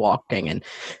as he's walking, and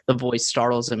the voice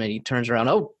startles him, and he turns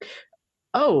around.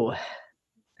 Oh,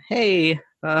 hey,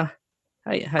 how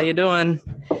you doing?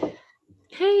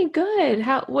 Hey, good.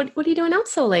 What are you doing out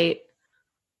so late?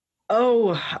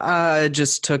 Oh,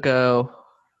 just took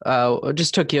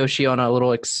Yoshi on a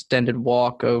little extended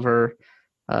walk over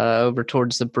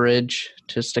towards the bridge,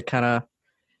 just to kind of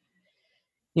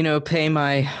pay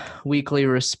my weekly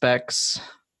respects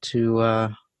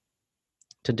to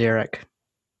Derek.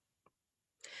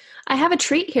 I have a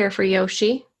treat here for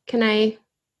Yoshi. Can I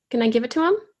give it to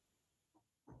him?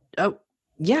 Oh,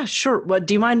 yeah, sure. What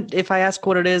do you mind if I ask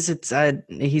what it is? It's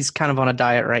he's kind of on a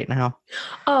diet right now.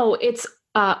 Oh, it's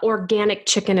organic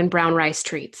chicken and brown rice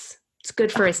treats. It's good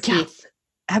for his teeth.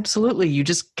 Absolutely. You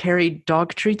just carry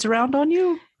dog treats around on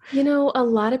you? A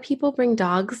lot of people bring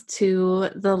dogs to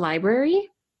the library.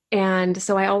 And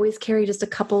so I always carry just a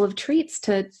couple of treats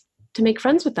to make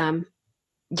friends with them.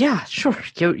 Yeah, sure.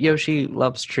 Yoshi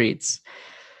loves treats.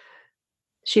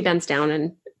 She bends down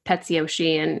and pets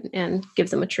Yoshi and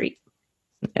gives him a treat.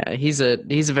 Yeah, he's a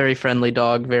very friendly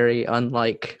dog, very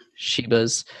unlike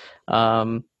Shiba's.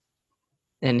 And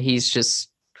he's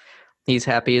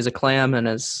happy as a clam and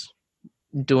is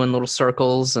doing little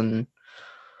circles and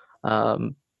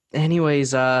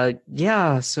anyways,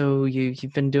 yeah, so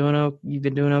you've been doing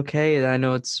okay. I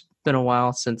know it's been a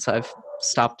while since I've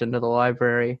stopped into the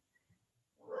library.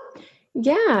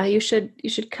 Yeah, you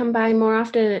should come by more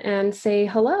often and say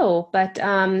hello. But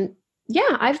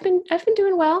yeah, I've been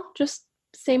doing well. Just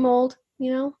same old,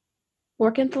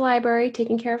 working at the library,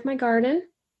 taking care of my garden.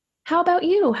 How about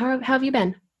you? How have you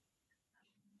been?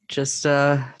 Just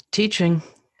teaching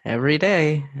every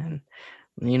day. And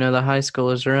the high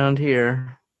schoolers around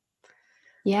here.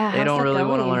 Yeah, they don't really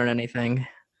want to learn anything.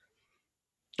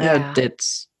 Yeah.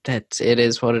 It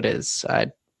is what it is.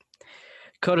 I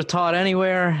could have taught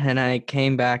anywhere, and I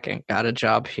came back and got a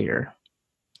job here.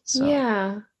 So.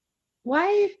 Yeah.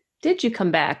 Why did you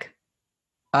come back?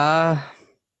 That's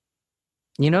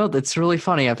really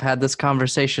funny. I've had this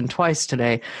conversation twice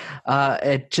today.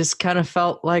 It just kind of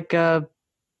felt like a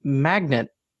magnet.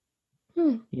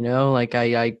 Like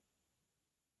I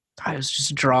was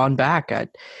just drawn back. I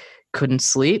couldn't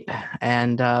sleep,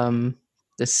 and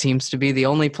this seems to be the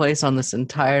only place on this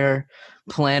entire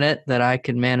planet that I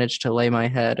can manage to lay my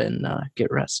head and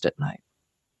get rest at night.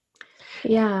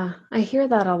 Yeah, I hear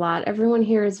that a lot. Everyone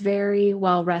here is very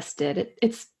well rested.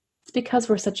 It's because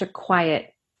we're such a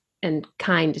quiet and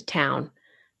kind town.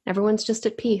 Everyone's just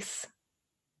at peace.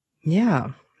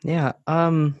 Yeah.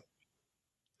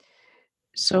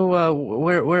 So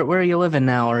where are you living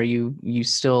now? Are you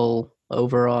still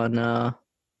over on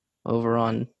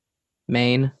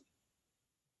Maine?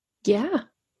 Yeah.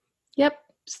 Yep.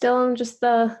 Still in just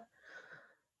that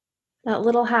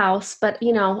little house, but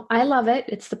I love it.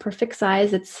 It's the perfect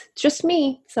size. It's just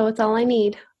me, so it's all I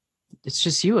need. it's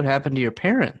just you. What happened to your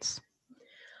parents?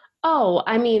 Oh,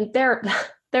 I mean, they're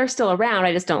still around.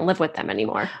 I just don't live with them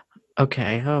anymore.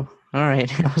 Okay. Oh, all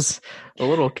right. I was a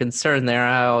little concerned there.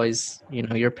 I always,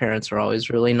 your parents were always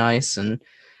really nice, and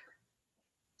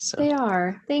so They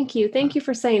are. Thank you. Thank you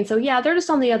for saying so. Yeah, they're just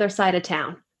on the other side of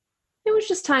town. It was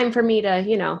just time for me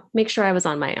to, make sure I was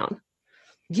on my own.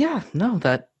 yeah, no,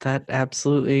 that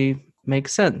absolutely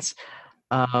makes sense.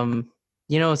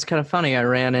 It's kind of funny. I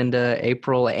ran into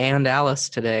April and Alice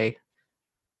today.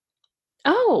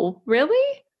 Oh,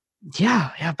 really?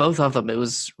 Yeah, both of them. It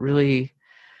was really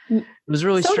So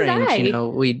strange. did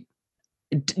I.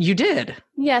 You did.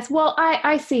 Yes. Well,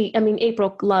 I see. I mean,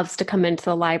 April loves to come into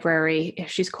the library.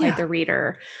 She's quite Yeah. the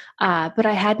reader. But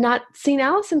I had not seen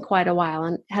Alice in quite a while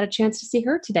and had a chance to see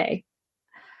her today.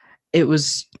 It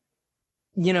was,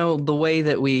 the way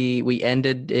that we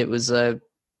ended. It was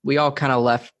we all kind of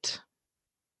left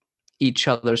each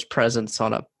other's presence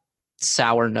on a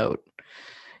sour note.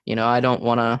 I don't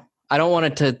want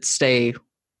it to stay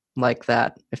like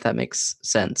that, if that makes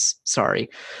sense. Sorry.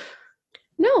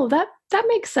 No, that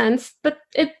makes sense. But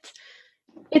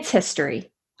it's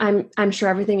history. I'm sure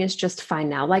everything is just fine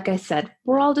now. Like I said,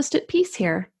 we're all just at peace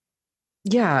here.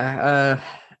 Yeah.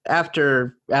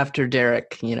 After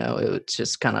Derek, it's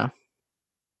just kind of,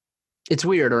 it's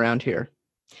weird around here.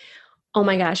 Oh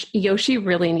my gosh, Yoshi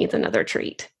really needs another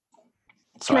treat.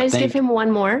 So Can I just give him one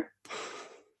more?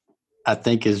 I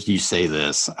think as you say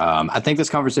this, I think this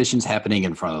conversation is happening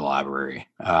in front of the library.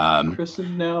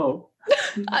 Kristen, no.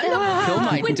 Kill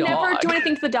my I would never dog. do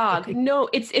anything to the dog. No,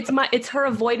 it's her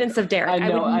avoidance of Derek. I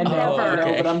know, would never.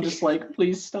 Okay. but I'm just like,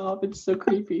 please stop. It's so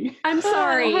creepy. I'm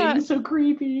sorry. It's so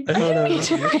creepy. No,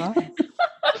 you're fine.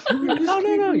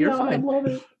 No, you're I fine. love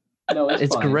it. No,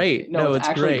 It's fine. great. No, it's it's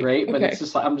actually great. but Okay. it's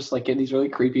just like I'm just like getting these really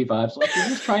creepy vibes. Like you're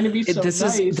just trying to be so This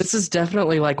nice. is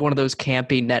definitely like one of those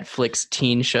campy Netflix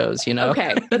teen shows,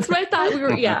 Okay, that's what I thought we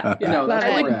were. Yeah. No, that's I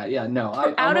where would- we're at. Yeah, no.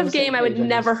 Out of game, I would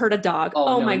never hurt a dog.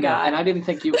 Oh, no, my no. god. And I didn't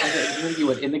think you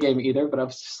would in the game either. But I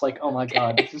was just like, oh my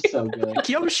god, this is so good.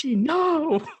 Yoshi,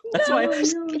 no. That's why I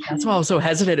was so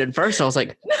hesitant at first. I was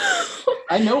like,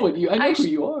 I know what you. I know I who sh-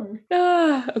 you are.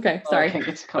 Okay, Oh, I sorry. can't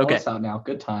get to cut all Okay. this out now.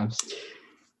 Good times.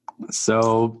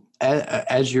 So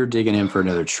as you're digging in for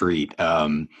another treat,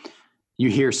 you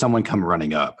hear someone come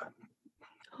running up.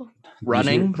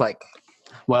 running, like,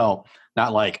 Well,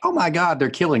 not like, oh my God, they're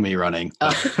killing me running.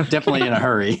 Definitely in a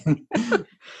hurry.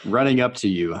 Running up to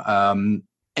you. And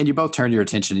you both turn your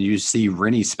attention and you see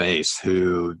Rennie Space,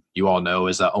 who you all know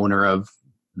is the owner of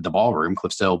the ballroom,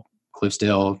 Cliffsdale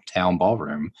Town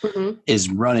Ballroom, Mhm. is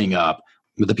running up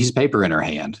with a piece of paper in her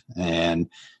hand. And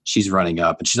she's running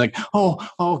up and she's like,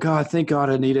 oh God, thank God,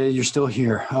 Anita, you're still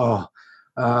here. Oh,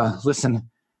 listen,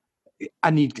 I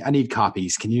need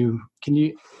copies. Can you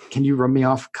run me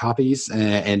off copies?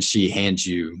 And she hands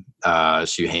you a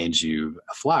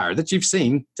flyer that you've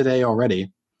seen today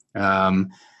already.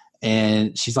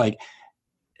 And she's like,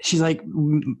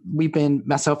 we've been,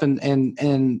 myself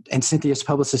and Cynthia's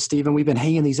publicist, Steven, we've been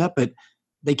hanging these up, but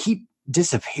they keep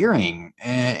disappearing.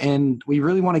 And we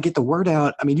really want to get the word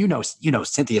out. I mean,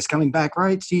 Cynthia's coming back,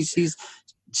 right? She's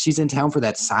in town for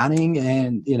that signing.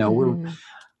 And, Mhm.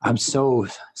 I'm so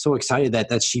excited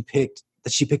that she picked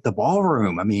the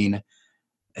ballroom. I mean,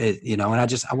 and I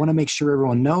want to make sure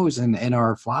everyone knows. And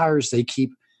our flyers, they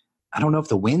keep, I don't know if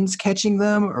the wind's catching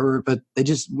them but they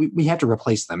just, we have to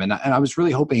replace them. And I was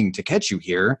really hoping to catch you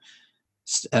here.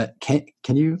 Can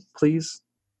you please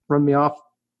run me off,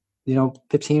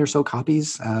 15 or so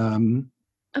copies?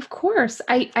 Of course.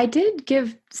 I did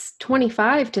give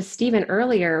 25 to Steven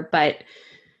earlier, but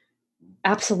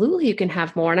absolutely you can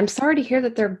have more. And I'm sorry to hear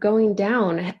that they're going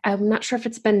down. I'm not sure if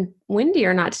it's been windy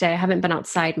or not today. I haven't been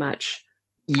outside much.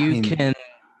 you can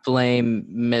blame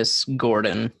Miss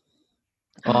Gordon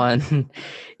on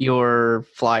your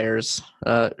flyers.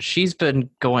 She's been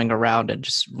going around and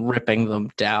just ripping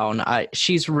them down.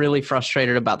 She's really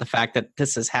frustrated about the fact that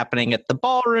this is happening at the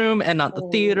ballroom and not the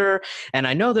theater. And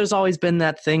I know there's always been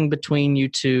that thing between you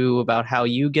two about how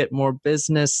you get more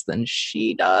business than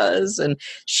she does. And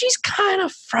she's kind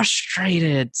of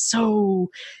frustrated. So,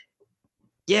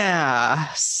 yeah.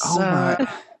 I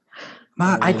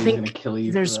I'm think gonna kill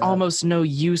you there's for that. almost no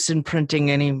use in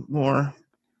printing anymore.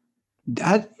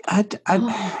 I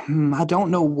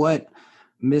don't know what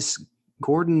Miss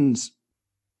Gordon's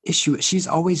issue. She's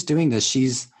always doing this.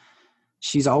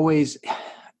 She's always,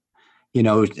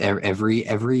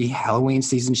 every Halloween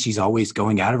season, she's always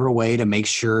going out of her way to make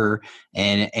sure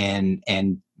and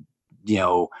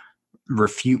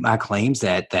refute my claims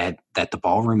that the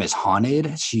ballroom is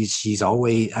haunted. She's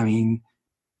always, I mean,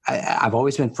 I've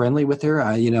always been friendly with her.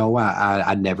 I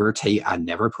never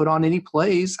put on any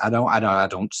plays. I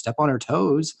don't step on her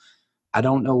toes. I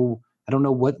don't know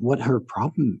what her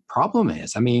problem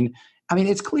is. I mean,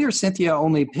 it's clear Cynthia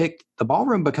only picked the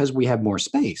ballroom because we have more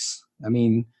space. I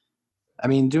mean,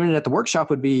 doing it at the workshop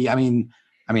would be.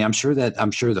 I'm sure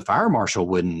the fire marshal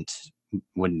wouldn't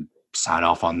sign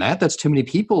off on that. That's too many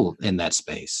people in that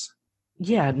space.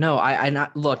 Yeah, no,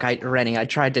 Rennie, I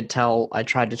tried to tell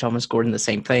Miss Gordon the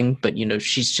same thing, but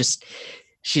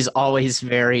she's always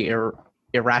very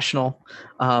irrational.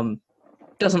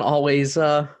 Doesn't always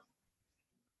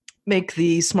make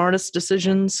the smartest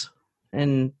decisions,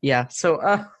 and yeah,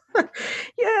 so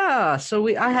yeah, so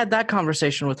I had that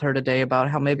conversation with her today about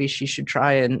how maybe she should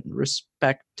try and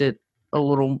respect it a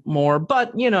little more,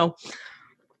 but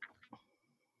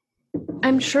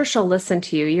I'm sure she'll listen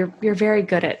to you. You're very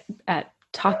good at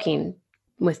talking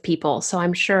with people, so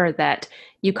I'm sure that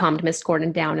you calmed Miss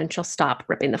Gordon down and she'll stop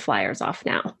ripping the flyers off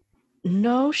now.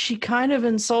 No, she kind of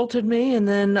insulted me and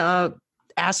then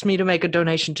asked me to make a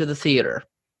donation to the theater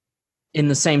in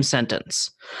the same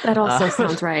sentence. That also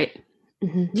sounds right.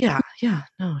 Mm-hmm. Yeah.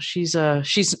 No, she's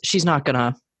not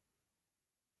gonna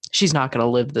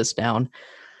live this down.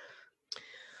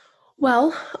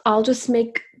 Well, I'll just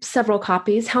make several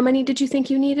copies. How many did you think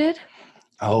you needed?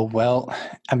 Oh, well,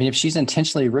 if she's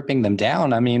intentionally ripping them down,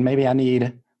 maybe I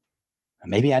need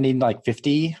like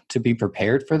 50 to be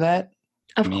prepared for that.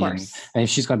 Of course. If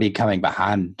she's going to be coming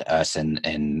behind us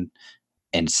and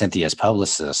Cynthia's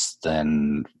publicist,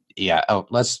 then yeah. Oh,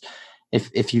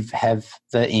 if you have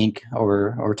the ink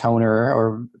or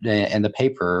toner and the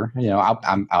paper,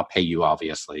 I'll pay you,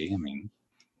 obviously.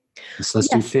 Let's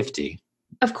do 50.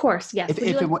 Of course, yes.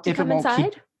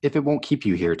 If it won't keep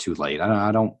you here too late,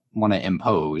 I don't want to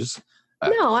impose.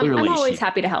 No, I'm always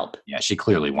happy to help. Yeah, she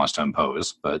clearly wants to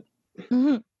impose, but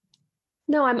no,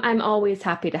 I'm always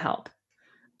happy to help.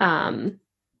 And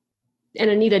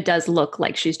Anita does look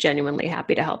like she's genuinely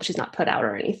happy to help. She's not put out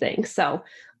or anything. So,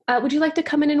 would you like to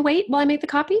come in and wait while I make the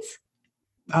copies?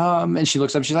 And she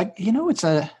looks up. She's like, it's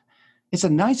a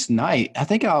nice night. I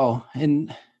think I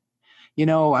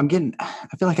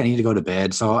feel like I need to go to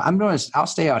bed. So I'll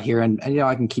stay out here and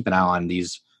I can keep an eye on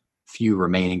these few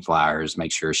remaining flyers,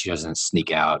 make sure she doesn't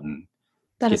sneak out and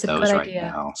that get is a those good right idea.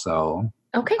 now. So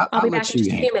okay, I'll be back in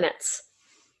just a few minutes.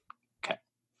 Okay.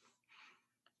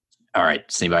 All right.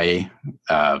 Does anybody,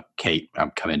 Kate,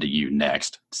 I'm coming to you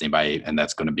next. Does anybody, and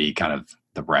that's going to be kind of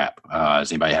the wrap.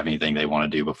 Does anybody have anything they want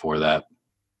to do before that?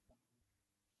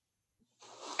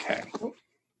 Okay.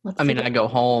 I go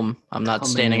home. I'm not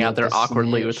standing out there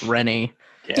awkwardly with Rennie.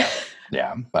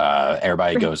 Yeah.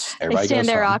 Everybody goes. They stand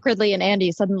there awkwardly, and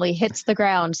Andy suddenly hits the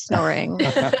ground snoring.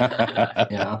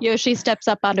 Yeah. Yoshi steps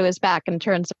up onto his back and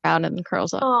turns around and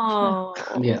curls up. Oh.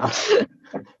 Yeah.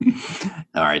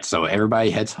 All right. So everybody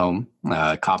heads home.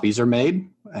 Copies are made,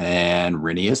 and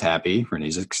Rennie is happy.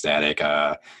 Rennie's ecstatic.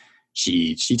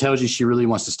 She tells you she really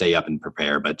wants to stay up and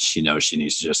prepare, but she knows she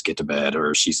needs to just get to bed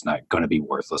or she's not going to be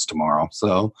worthless tomorrow.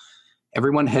 So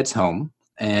everyone heads home,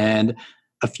 and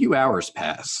a few hours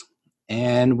pass,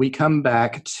 and we come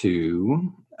back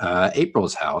to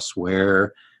April's house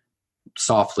where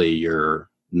softly your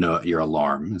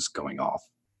alarm is going off.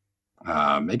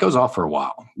 It goes off for a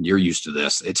while. You're used to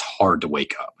this. It's hard to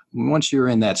wake up. Once you're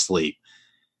in that sleep,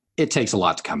 it takes a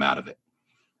lot to come out of it,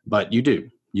 but you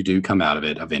do. You do come out of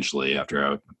it eventually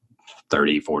after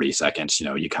 30, 40 seconds,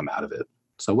 you come out of it.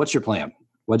 So what's your plan?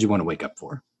 What do you want to wake up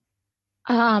for?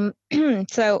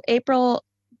 So April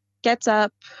gets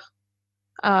up,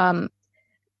 kind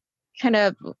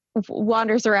of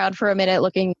wanders around for a minute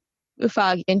looking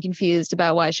foggy and confused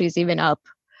about why she's even up.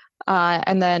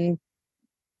 And then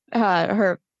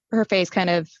her face kind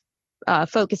of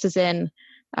focuses in.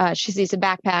 She sees a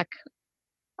backpack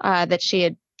that she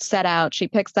had set out. She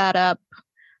picks that up.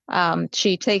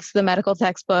 She takes the medical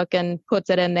textbook and puts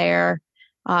it in there,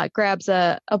 grabs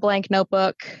a blank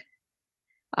notebook,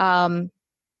 and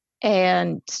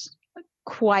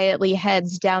quietly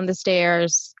heads down the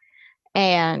stairs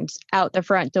and out the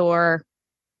front door,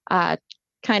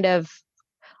 kind of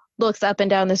looks up and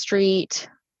down the street,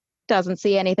 doesn't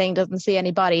see anything, doesn't see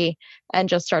anybody, and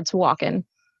just starts walking.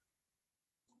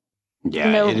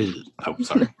 Yeah, it is. Oh,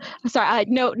 sorry. Sorry,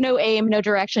 no aim, no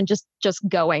direction, just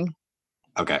going.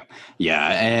 Okay. Yeah.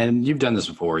 And you've done this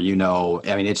before, it's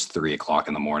 3:00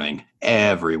 in the morning.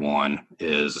 Everyone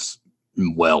is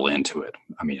well into it.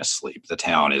 Asleep. The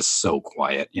town is so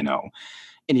quiet,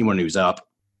 anyone who's up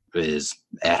is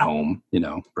at home,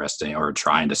 resting or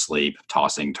trying to sleep,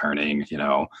 tossing, turning,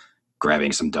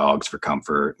 grabbing some dogs for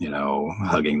comfort,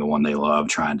 hugging the one they love,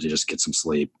 trying to just get some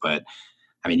sleep. But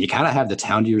I mean, you kind of have the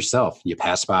town to yourself. You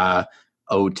pass by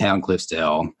Old Town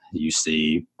Cliffsdale, you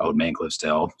see Old Man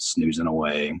Cliffsdale snoozing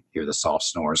away, hear the soft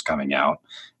snores coming out.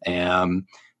 And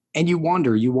you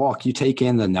wander, you walk, you take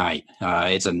in the night.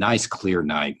 It's a nice, clear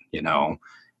night, you know,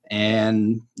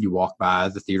 and you walk by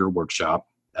the theater workshop.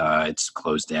 It's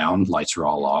closed down, lights are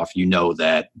all off. You know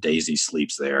that Daisy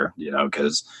sleeps there, you know,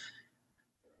 because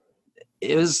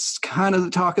it was kind of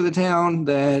the talk of the town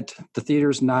that the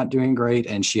theater's not doing great,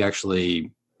 and she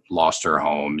actually lost her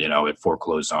home, you know, it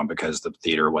foreclosed on because the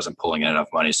theater wasn't pulling in enough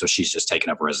money. So she's just taking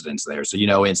up residence there. So, you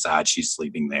know, inside she's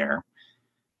sleeping there.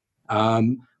 But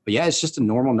yeah, it's just a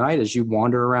normal night as you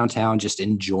wander around town, just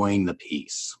enjoying the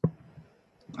peace.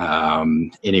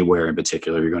 Anywhere in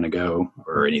particular you're going to go,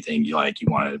 or anything you want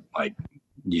to, like,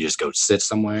 you just go sit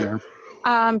somewhere?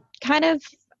 Kind of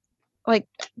like,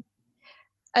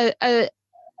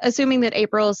 assuming that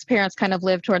April's parents kind of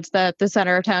live towards the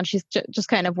center of town, she's just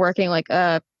kind of working like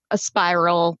a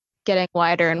spiral, getting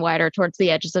wider and wider towards the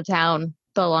edges of town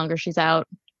the longer she's out.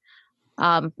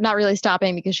 Not really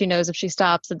stopping, because she knows if she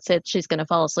stops and sits, she's going to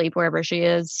fall asleep wherever she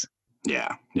is.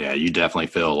 Yeah, you definitely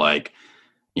feel like,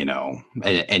 you know,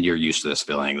 and you're used to this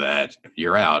feeling that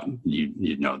you're out,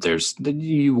 you know,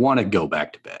 you want to go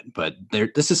back to bed, but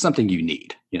this is something you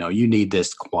need. You know, you need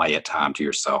this quiet time to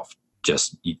yourself,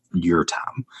 just your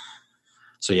time.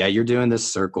 So yeah, you're doing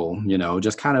this circle, you know,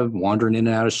 just kind of wandering in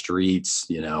and out of streets,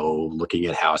 you know, looking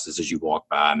at houses as you walk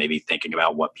by, maybe thinking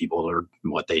about what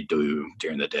they do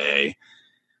during the day.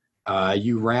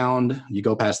 You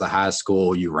go past the high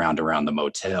school, you round around the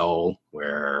motel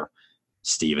where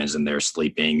Steven's in there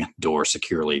sleeping, door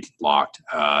securely locked,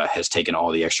 has taken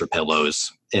all the extra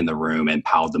pillows in the room and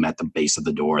piled them at the base of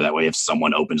the door. That way, if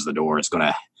someone opens the door, it's going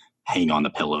to hang on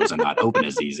the pillows and not open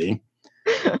as easy.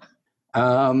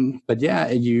 But yeah,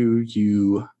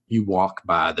 you walk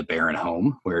by the Barron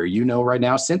home where, you know, right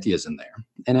now Cynthia's in there.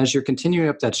 And as you're continuing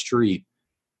up that street,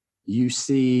 you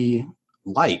see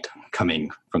light coming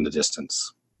from the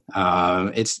distance.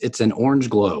 It's an orange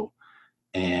glow.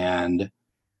 And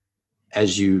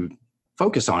as you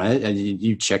focus on it and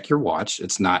you check your watch,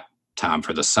 it's not time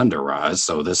for the sun to rise.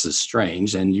 So this is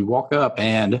strange. And you walk up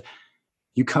and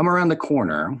you come around the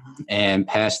corner and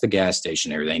past the gas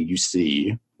station and everything, you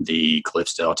see the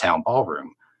Cliffsdale Town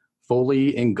Ballroom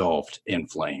fully engulfed in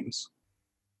flames.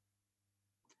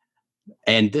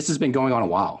 And this has been going on a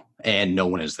while, and no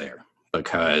one is there,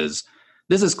 because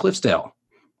this is Cliffsdale.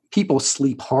 People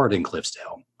sleep hard in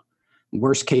Cliffsdale.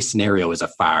 Worst case scenario is a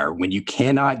fire when you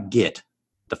cannot get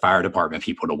the fire department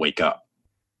people to wake up.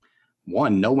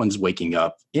 One, no one's waking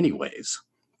up anyways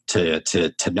to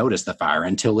notice the fire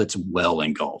until it's well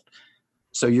engulfed.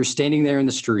 So you're standing there in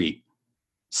the street,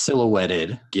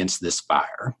 silhouetted against this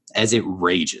fire as it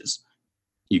rages.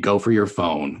 You go for your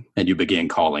phone and you begin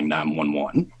calling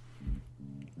 911.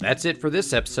 That's it for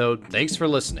this episode. Thanks for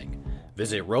listening.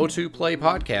 Visit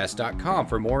roll2playpodcast.com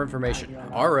for more information.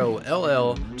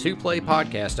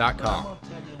 ROLL2playpodcast.com.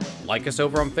 Like us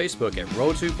over on Facebook at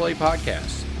Roll2Play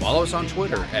Podcast. Follow us on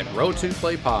Twitter at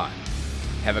Roll2PlayPod.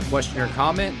 Have a question or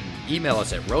comment? Email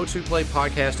us at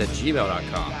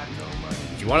roll2playpodcast@gmail.com.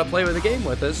 If you want to play with a game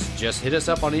with us, just hit us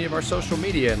up on any of our social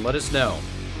media and let us know.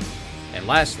 And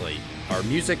lastly, our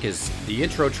music is the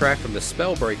intro track from the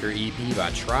Spellbreaker EP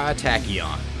by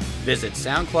Tritachyon. Visit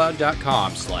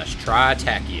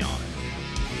soundcloud.com/Tritachyon.